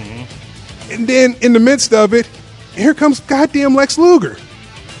excellence. Mm-hmm. And then in the midst of it, here comes goddamn Lex Luger.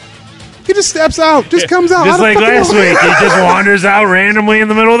 He just steps out, just comes out. Just like last week, he just wanders out randomly in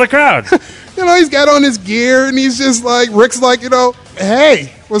the middle of the crowd. He's got on his gear, and he's just like, Rick's like,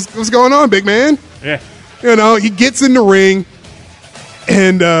 hey, what's going on, big man? Yeah. He gets in the ring,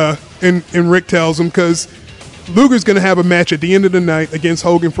 and Rick tells him, because Luger's going to have a match at the end of the night against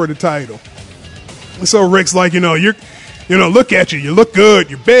Hogan for the title. So Rick's like, you're, look at you. You look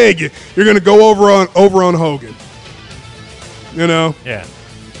good. You're big. You're going to go over on Hogan. Yeah.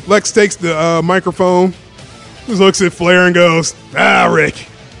 Lex takes the microphone, just looks at Flair and goes, Rick,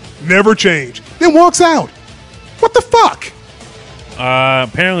 never change. Then walks out. What the fuck?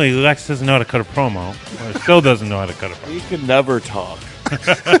 Apparently, Lex doesn't know how to cut a promo, or still doesn't know how to cut a promo. He can never talk.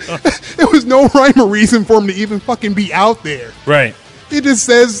 There was no rhyme or reason for him to even fucking be out there. Right. He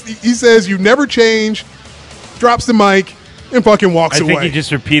says, you never change, drops the mic, and fucking walks away. I think he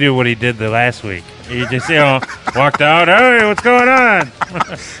just repeated what he did the last week. He just, walked out. Hey, what's going on?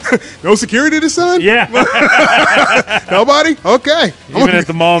 No security this time? Yeah. Nobody? Okay. Even at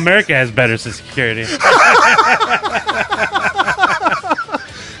the Mall America has better security. He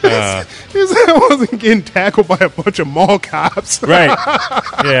said I wasn't getting tackled by a bunch of mall cops. Right.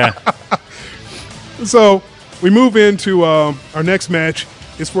 Yeah. So we move into our next match.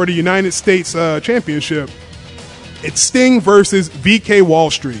 It's for the United States Championship. It's Sting versus VK Wall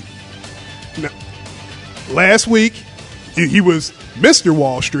Street. Now, last week, he was Mr.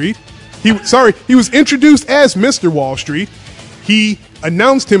 Wall Street. He was introduced as Mr. Wall Street. He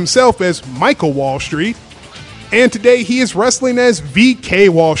announced himself as Michael Wall Street. And today he is wrestling as VK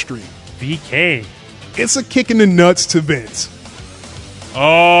Wall Street. VK. It's a kick in the nuts to Vince.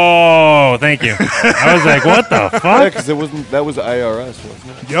 Oh, thank you. I was like, what the fuck? Yeah, because that was IRS,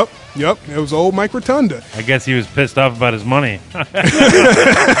 wasn't it? Yep. It was old Mike Rotunda. I guess he was pissed off about his money.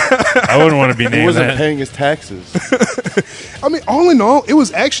 I wouldn't want to be named He wasn't that. paying his taxes. I mean, all in all, it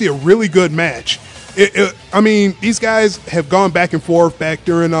was actually a really good match. These guys have gone back and forth back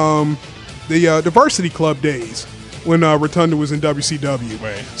during the Varsity Club days when Rotunda was in WCW.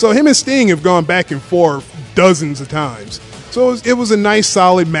 Right. So him and Sting have gone back and forth dozens of times. So it was a nice,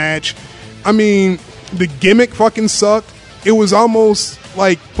 solid match. I mean, the gimmick fucking sucked. It was almost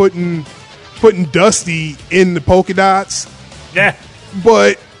like putting Dusty in the polka dots. Yeah.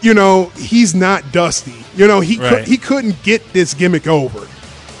 But, he's not Dusty. Right. He couldn't get this gimmick over.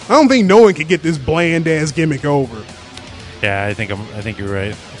 I don't think no one could get this bland-ass gimmick over. Yeah, I think you're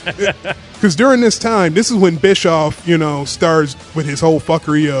right. Because during this time, this is when Bischoff, starts with his whole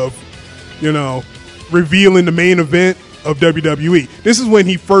fuckery of, revealing the main event of WWE. This is when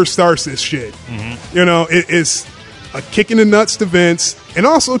he first starts this shit. Mm-hmm. It's a kick in the nuts to Vince, and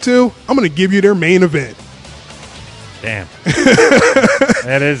also too, I'm going to give you their main event. Damn.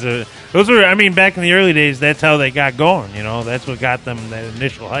 Those were, back in the early days, that's how they got going. That's what got them that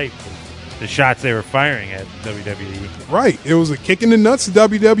initial hype. The shots they were firing at WWE. Right. It was a kick in the nuts to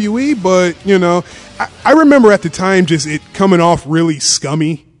WWE, but, I remember at the time just it coming off really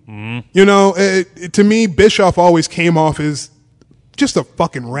scummy. Mm-hmm. To me, Bischoff always came off as just a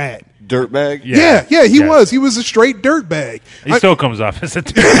fucking rat. Dirtbag? Yeah, he was. He was a straight dirtbag. He still comes off as a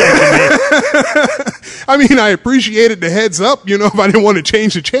dirtbag. I appreciated the heads up, if I didn't want to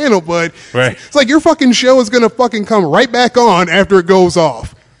change the channel, but right. It's like your fucking show is going to fucking come right back on after it goes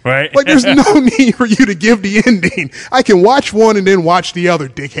off. Right. Like, there's no need for you to give the ending. I can watch one and then watch the other,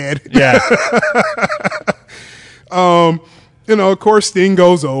 dickhead. Yeah. Of course, Sting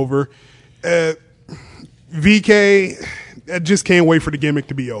goes over. VK, I just can't wait for the gimmick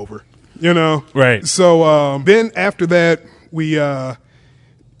to be over. Right. So then after that,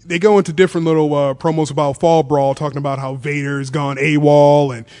 they go into different little promos about Fall Brawl, talking about how Vader has gone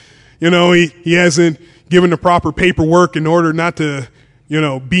AWOL, and he hasn't given the proper paperwork in order not to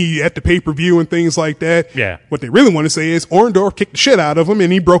be at the pay-per-view and things like that. Yeah. What they really want to say is Orndorff kicked the shit out of him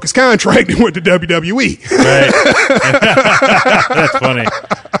and he broke his contract and went to WWE. Right. That's funny.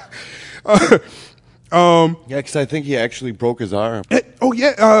 Yeah, because I think he actually broke his arm. It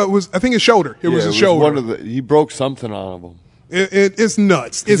was, I think his shoulder. It was his shoulder. He broke something on him. It's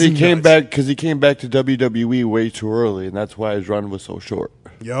nuts. He came back to WWE way too early, and that's why his run was so short.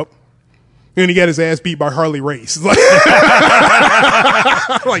 Yep. And he got his ass beat by Harley Race. Like,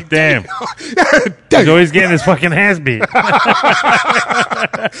 damn. He's always getting his fucking ass beat.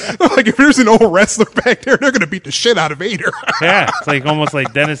 Like, if there's an old wrestler back there, they're going to beat the shit out of Vader. Yeah, it's like almost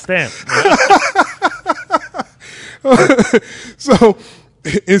like Dennis Stamp. So,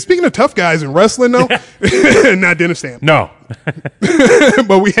 and speaking of tough guys in wrestling, though, not Dennis Stamp. No.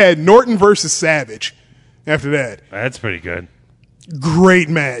 But we had Norton versus Savage after that. That's pretty good. Great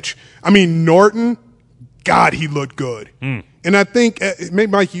match. Norton, God, he looked good. And I think,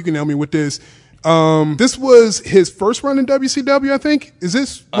 maybe Mike, you can help me with this. This was his first run in WCW, I think. Is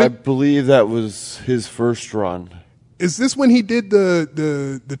this? I believe that was his first run. Is this when he did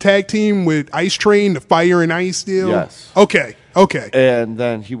the tag team with Ice Train, the Fire and Ice deal? Yes. Okay. And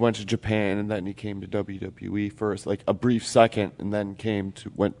then he went to Japan, and then he came to WWE first, like a brief second, and then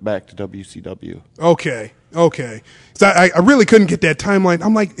went back to WCW. Okay. So I really couldn't get that timeline.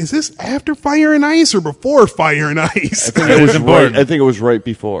 I'm like, is this after Fire and Ice or before Fire and Ice? I think it was right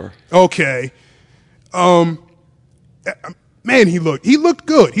before. Okay. Man, he looked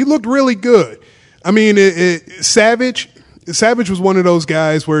good. He looked really good. I mean, Savage was one of those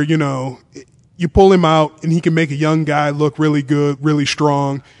guys where, you pull him out and he can make a young guy look really good, really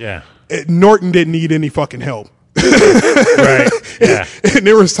strong. Yeah. Norton didn't need any fucking help. Right. Yeah. And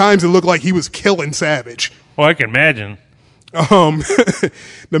there was times it looked like he was killing Savage. Well, I can imagine. The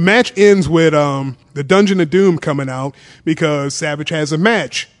match ends with the Dungeon of Doom coming out because Savage has a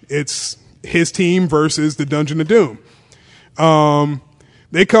match. It's his team versus the Dungeon of Doom.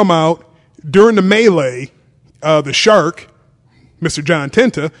 They come out during the melee. The Shark, Mr. John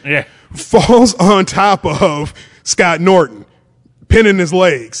Tenta, falls on top of Scott Norton, pinning his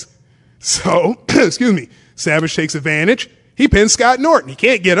legs. So, excuse me, Savage takes advantage. He pins Scott Norton. He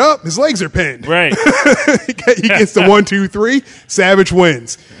can't get up. His legs are pinned. Right. He gets the 1, 2, 3. Savage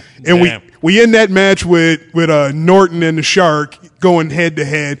wins. And we end that match with Norton and the Shark going head to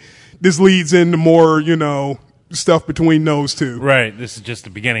head. This leads into more, stuff between those two. Right. This is just the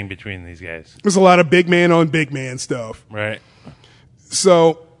beginning between these guys. There's a lot of big man on big man stuff. Right.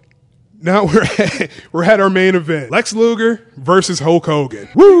 So now we're at our main event. Lex Luger versus Hulk Hogan.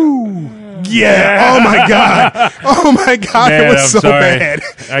 Woo! Yeah. Oh my God. Man, it was so bad.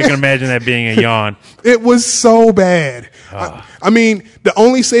 I can imagine that being a yawn. It was so bad. I mean, the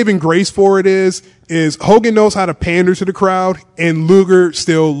only saving grace for it is Hogan knows how to pander to the crowd, and Luger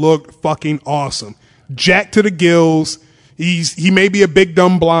still looked fucking awesome. Jacked to the gills. He may be a big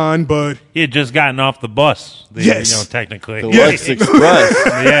dumb blonde, but He had just gotten off the bus. Technically. The Lex Express.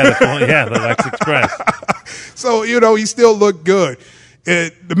 The Lex Express. so he still looked good.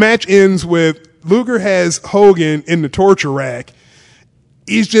 The match ends with Luger has Hogan in the torture rack.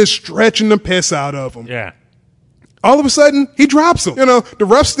 He's just stretching the piss out of him. Yeah. All of a sudden, he drops him. The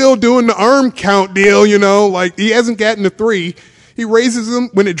ref's still doing the arm count deal, like he hasn't gotten to 3. He raises him.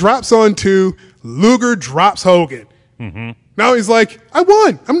 When it drops on 2, Luger drops Hogan. Mm-hmm. Now he's like, I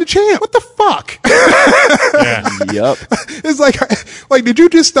won. I'm the champ. What the fuck? Yeah. Yep. It's like, did you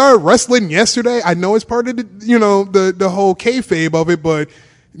just start wrestling yesterday? I know it's part of the whole kayfabe of it, but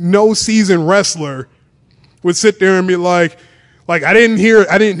no seasoned wrestler would sit there and be like I didn't hear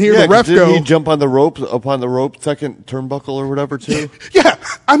the ref go. Didn't he jump on the rope, second turnbuckle or whatever too? Yeah,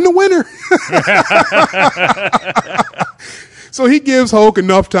 I'm the winner. So he gives Hulk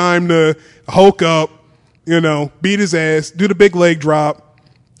enough time to Hulk up, beat his ass, do the big leg drop.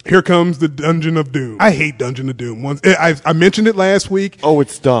 Here comes the Dungeon of Doom. I hate Dungeon of Doom. I mentioned it last week. Oh,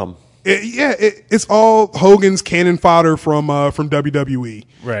 it's dumb. It's all Hogan's cannon fodder from WWE.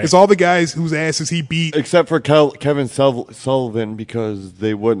 Right. It's all the guys whose asses he beat. Except for Kevin Sullivan, because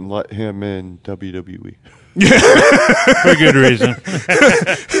they wouldn't let him in WWE. For good reason.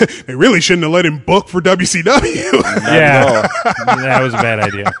 They really shouldn't have let him book for WCW. Yeah. That was a bad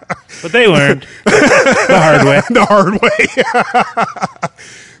idea. But they learned the hard way. The hard way.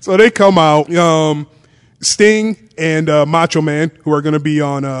 So they come out. Sting and Macho Man, who are going to be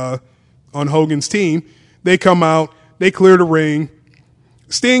on Hogan's team, they come out. They clear the ring.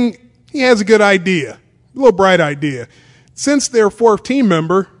 Sting, he has a good idea, a little bright idea. Since their 4th team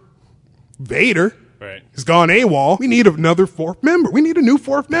member, Vader, has gone AWOL, we need another 4th member. We need a new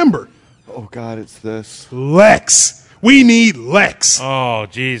 4th member. Oh, God, it's this. Lex. We need Lex. Oh,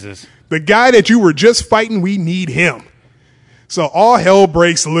 Jesus. The guy that you were just fighting, we need him. So all hell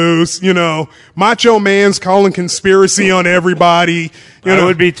breaks loose, Macho Man's calling conspiracy on everybody. I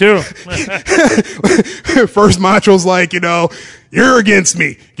would be too. First Macho's like, you're against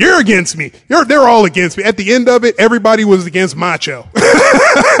me. You're against me. They're all against me. At the end of it, everybody was against Macho.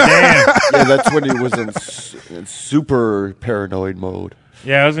 Damn. Yeah, that's when he was in super paranoid mode.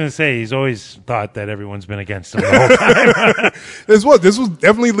 Yeah, I was going to say, he's always thought that everyone's been against him the whole time. This was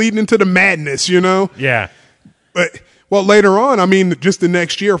definitely leading into the madness, Yeah. But, well, later on, I mean, just the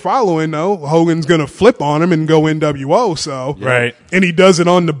next year following, though, Hogan's going to flip on him and go NWO, so. Right. And he does it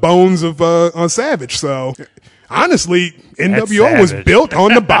on the bones of, on Savage, so. Honestly, NWO was built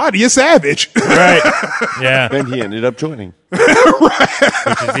on the body of Savage. Right. Yeah. Then he ended up joining. Right.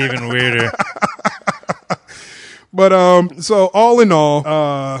 Which is even weirder. But so all in all,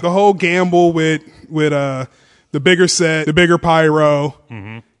 the whole gamble with the bigger set, the bigger pyro,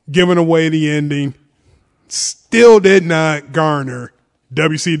 giving away the ending, still did not garner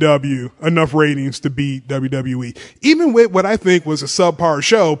WCW enough ratings to beat WWE. Even with what I think was a subpar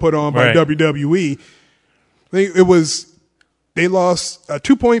show put on by WWE, they lost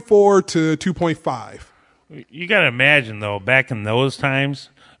 2.4 to 2.5. You got to imagine, though, back in those times,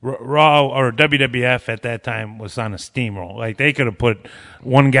 Raw or WWF at that time was on a steamroll. Like, they could have put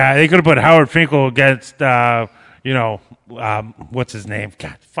one guy, they could have put Howard Finkel against, what's his name?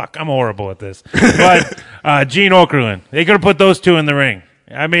 God, fuck, I'm horrible at this. But Gene Okerlund. They could have put those two in the ring.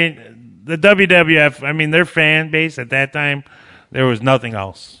 I mean, the WWF, their fan base at that time, there was nothing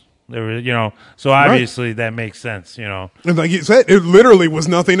else. There was, so obviously that makes sense, And like you said, it literally was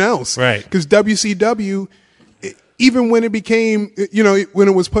nothing else. Right. Because WCW, even when it became, when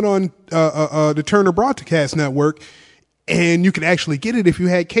it was put on the Turner Broadcast Network, and you could actually get it if you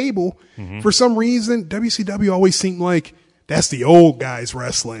had cable, for some reason, WCW always seemed like that's the old guys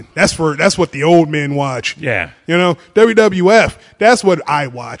wrestling. That's what the old men watch. Yeah. WWF, that's what I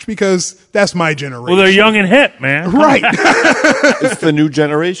watch because that's my generation. Well, they're young and hip, man. Right. It's the new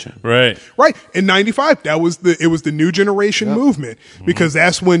generation. Right. Right. In 95, it was the new generation movement because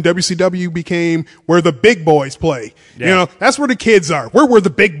that's when WCW became where the big boys play. Yeah. That's where the kids are. We're where the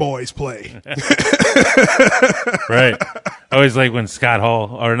big boys play. Right. I always like when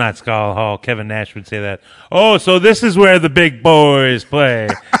Kevin Nash would say that. Oh, so this is where the big boys play.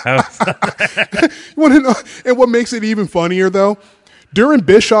 You want to know? And what makes it even funnier, though, during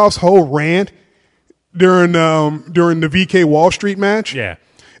Bischoff's whole rant during the VK Wall Street match,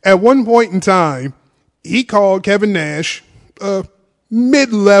 at one point in time, he called Kevin Nash a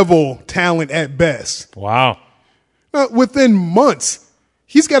mid-level talent at best. Wow. Within months,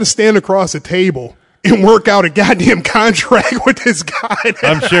 he's got to stand across a table and work out a goddamn contract with this guy.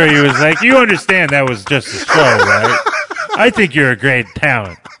 I'm sure he was like, you understand that was just a show, right? I think you're a great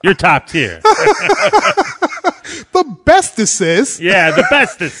talent. You're top tier. The bestesses. Yeah, the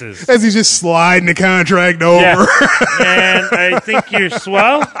bestesses. As he's just sliding the contract over. Yeah. And I think you're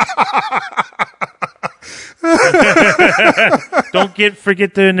swell. Don't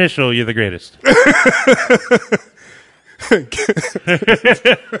forget the initial. You're the greatest. Did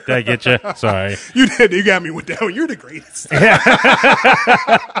I get you? Sorry. You did. You got me with that one. You're the greatest.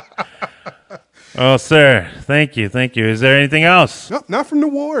 Oh, sir. Thank you. Thank you. Is there anything else? No, not from the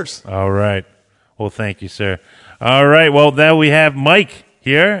wars. All right. Well, thank you, sir. All right. Well, now we have Mike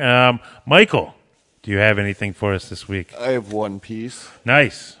here. Michael, do you have anything for us this week? I have one piece.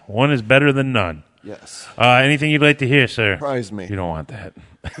 Nice. One is better than none. Yes. Anything you'd like to hear, sir? Surprise me. You don't want that.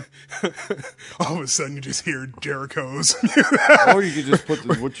 All of a sudden, you just hear Jericho's. Or you could just put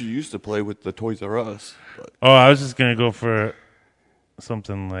what you used to play with the Toys R Us. But. Oh, I was just going to go for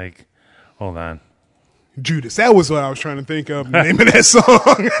something like, hold on. Judas. That was what I was trying to think of, the name of that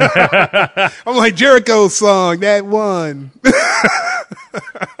song. I'm like, Jericho's song, that one.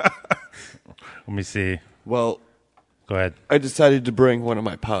 Let me see. Well, go ahead. I decided to bring one of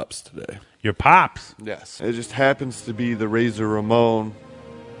my pops today. Your pops? Yes. It just happens to be the Razor Ramon.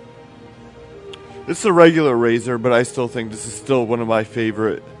 It's a regular Razor, but I still think this is still one of my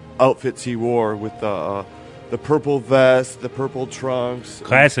favorite outfits he wore with the purple vest, the purple trunks.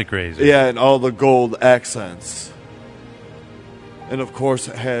 Classic Razor. Yeah, and all the gold accents. And of course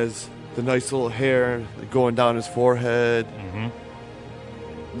it has the nice little hair going down his forehead. Mm-hmm.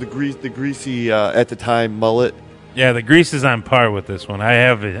 The greasy, at the time, mullet. Yeah, the grease is on par with this one. I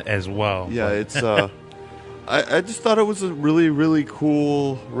have it as well. Yeah, it's... I just thought it was a really, really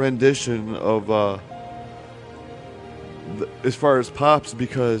cool rendition of... as far as Pops,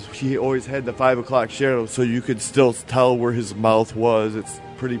 because he always had the 5 o'clock shadow, so you could still tell where his mouth was. It's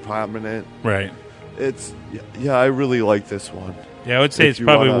pretty prominent. Right. Yeah, I really like this one. Yeah, I would say it's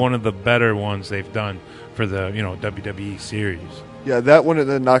probably one of the better ones they've done for the WWE series. Yeah, that one and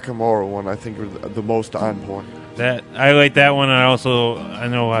the Nakamura one I think are the most on point. I like that one, and I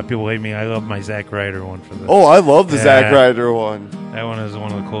know a lot of people hate me. I love my Zack Ryder one for this. Oh, I love the Zack Ryder one. That one is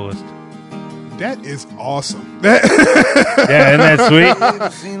one of the coolest. That is awesome. Yeah, isn't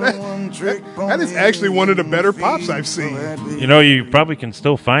that sweet? That is actually one of the better Pops I've seen. You probably can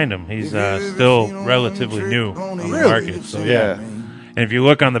still find him. He's still relatively new on the market. So yeah. And if you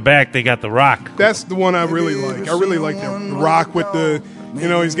look on the back, they got The Rock. That's the one I really like. I really like the Rock with the,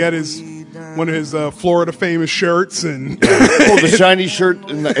 he's got one of his Florida famous shirts and the shiny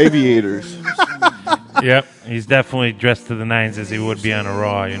shirt and the aviators. Yep, he's definitely dressed to the nines as he would be on a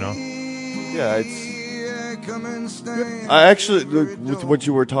Raw. Yeah, I actually, with what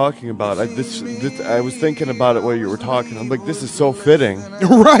you were talking about, I was thinking about it while you were talking. I'm like, this is so fitting.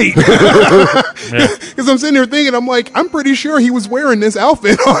 Right. Because I'm sitting here thinking, I'm like, I'm pretty sure he was wearing this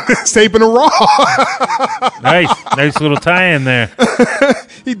outfit on this tape in a Raw. Nice little tie in there.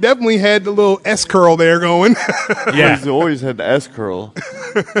 He definitely had the little S curl there going. Yeah, He's always had the S curl.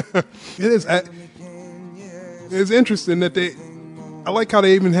 It is. It's interesting that I like how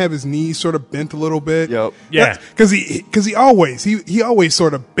they even have his knees sort of bent a little bit. Yep. Yeah. Because he always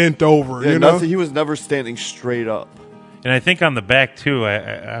sort of bent over. Yeah, you know, he was never standing straight up. and I think on the back too.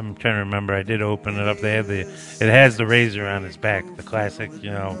 I'm trying to remember. I did open it up. It has the razor on his back, the classic,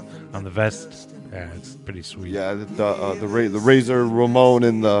 on the vest. Yeah, it's pretty sweet. Yeah, the Razor Ramon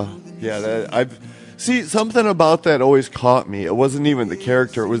and I've see something about that always caught me. It wasn't even the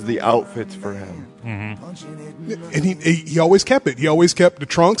character; it was the outfits for him. and he always kept it. He always kept the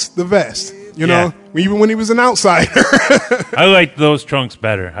trunks, the vest. You know, even when he was an outsider. I like those trunks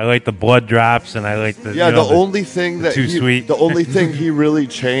better. I like the blood drops, and I like the The only thing that too sweet. The only thing he really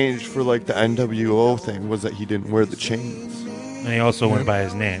changed for like the NWO thing was that he didn't wear the chains. And he also went by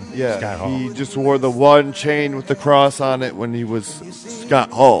his name, Yeah, Scott Hall. he just wore the one chain with the cross on it when he was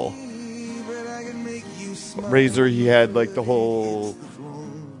Scott Hall. Razor, he had like the whole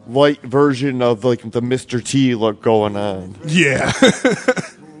light version of like the Mr. T look going on. Yeah.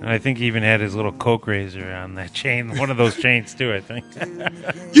 And I think he even had his little Coke razor on that chain, one of those chains too, I think.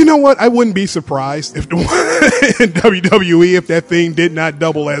 You know what? I wouldn't be surprised if the one in WWE, if that thing did not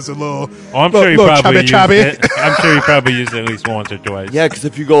double as a little. I'm sure he probably used it. I'm sure he probably used it at least once or twice. Yeah, because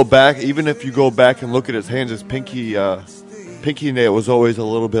if you go back and look at his hands, his pinky nail was always a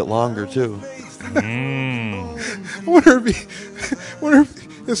little bit longer too. I wonder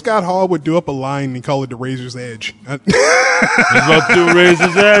if Scott Hall would do up a line and call it the Razor's Edge. He's about to do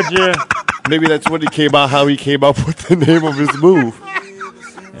Razor's Edge, yeah. Maybe that's what how he came up with the name of his move.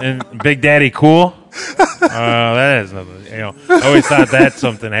 And Big Daddy Cool. That has nothing. I always thought that had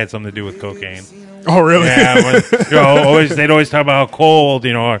something to do with cocaine. Oh, really? Yeah, they'd always talk about how cold,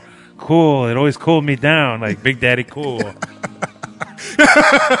 or cool. It always cooled me down, like Big Daddy Cool. That's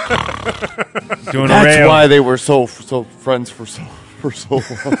why they were so friends for so long.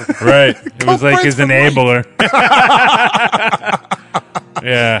 Right. It was like his enabler.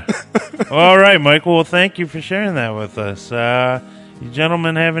 Yeah. All right, Michael. Well, thank you for sharing that with us. You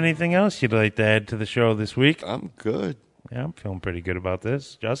gentlemen have anything else you'd like to add to the show this week? I'm good. Yeah, I'm feeling pretty good about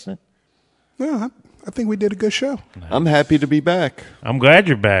this. Justin? No, I think we did a good show. I'm happy to be back. I'm glad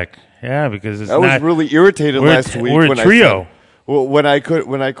you're back. Yeah, because I was really irritated last week. We're a trio. When I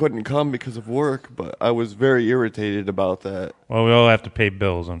couldn't come because of work, but I was very irritated about that. Well, we all have to pay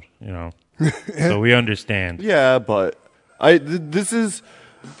bills, so we understand. Yeah, but this is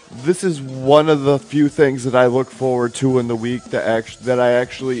one of the few things that I look forward to in the week that I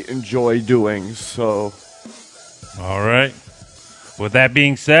actually enjoy doing. So, all right. With that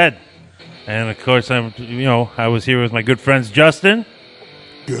being said, and of course I was here with my good friends Justin.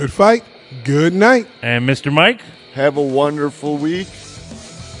 Good fight. Good night. And Mr. Mike. Have a wonderful week.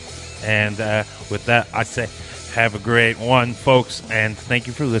 And with that, I say have a great one, folks. And thank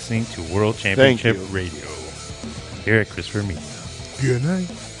you for listening to World Championship Radio here at Christopher Media. Good night.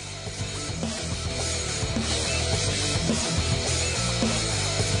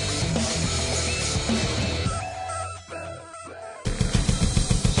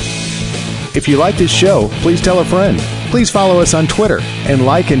 If you like this show, please tell a friend. Please follow us on Twitter and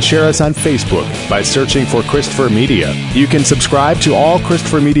like and share us on Facebook by searching for Christopher Media. You can subscribe to all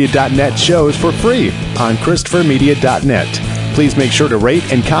ChristopherMedia.net shows for free on ChristopherMedia.net. Please make sure to rate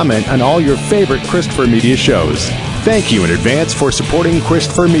and comment on all your favorite Christopher Media shows. Thank you in advance for supporting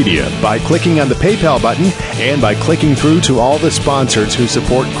Christopher Media by clicking on the PayPal button and by clicking through to all the sponsors who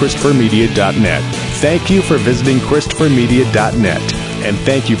support ChristopherMedia.net. Thank you for visiting ChristopherMedia.net, and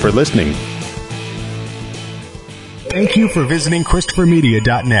thank you for listening. Thank you for visiting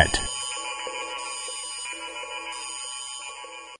ChristopherMedia.net.